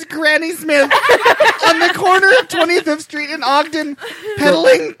as Granny Smith on the corner of 25th Street in Ogden,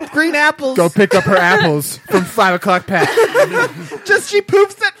 peddling green apples. Go pick up her apples from 5 o'clock Pat. Just she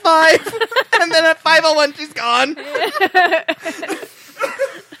poofs at 5, and then at 5:01 she's gone.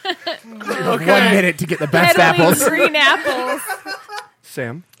 Okay. 1 minute to get the best Peddling apples. green apples.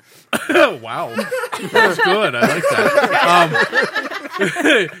 Sam? Wow. That's good. I like that.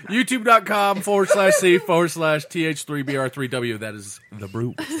 YouTube.com/C/TH3BR3W. That is the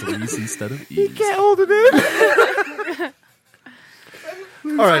brew with 3 C's instead of E's. Can't hold it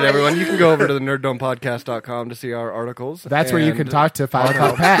in. All right, everyone. You can go over to the nerddomepodcast.com to see our articles. That's where you can And- talk to 5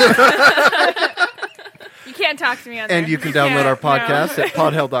 o'clock Pat. You can't talk to me on there. And you can download our can't, podcast no. at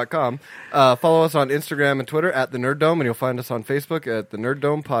podhell.com. Follow us on Instagram and Twitter at The Nerd Dome, and you'll find us on Facebook at The Nerd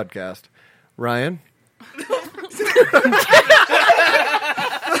Dome Podcast. Ryan?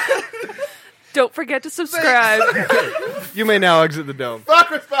 Don't forget to subscribe. You may now exit the dome.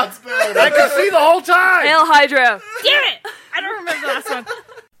 Fuck responsibility. I could see the whole time. Hail Hydra. Damn it! I don't remember the last one.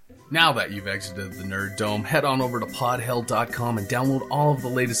 Now that you've exited the Nerd Dome, head on over to podhell.com and download all of the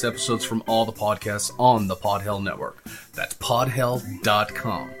latest episodes from all the podcasts on the Podhell Network. That's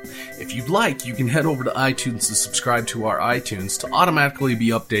podhell.com. If you'd like, you can head over to iTunes to subscribe to our iTunes to automatically be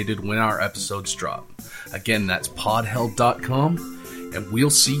updated when our episodes drop. Again, that's podhell.com, and we'll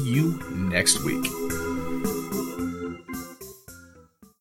see you next week.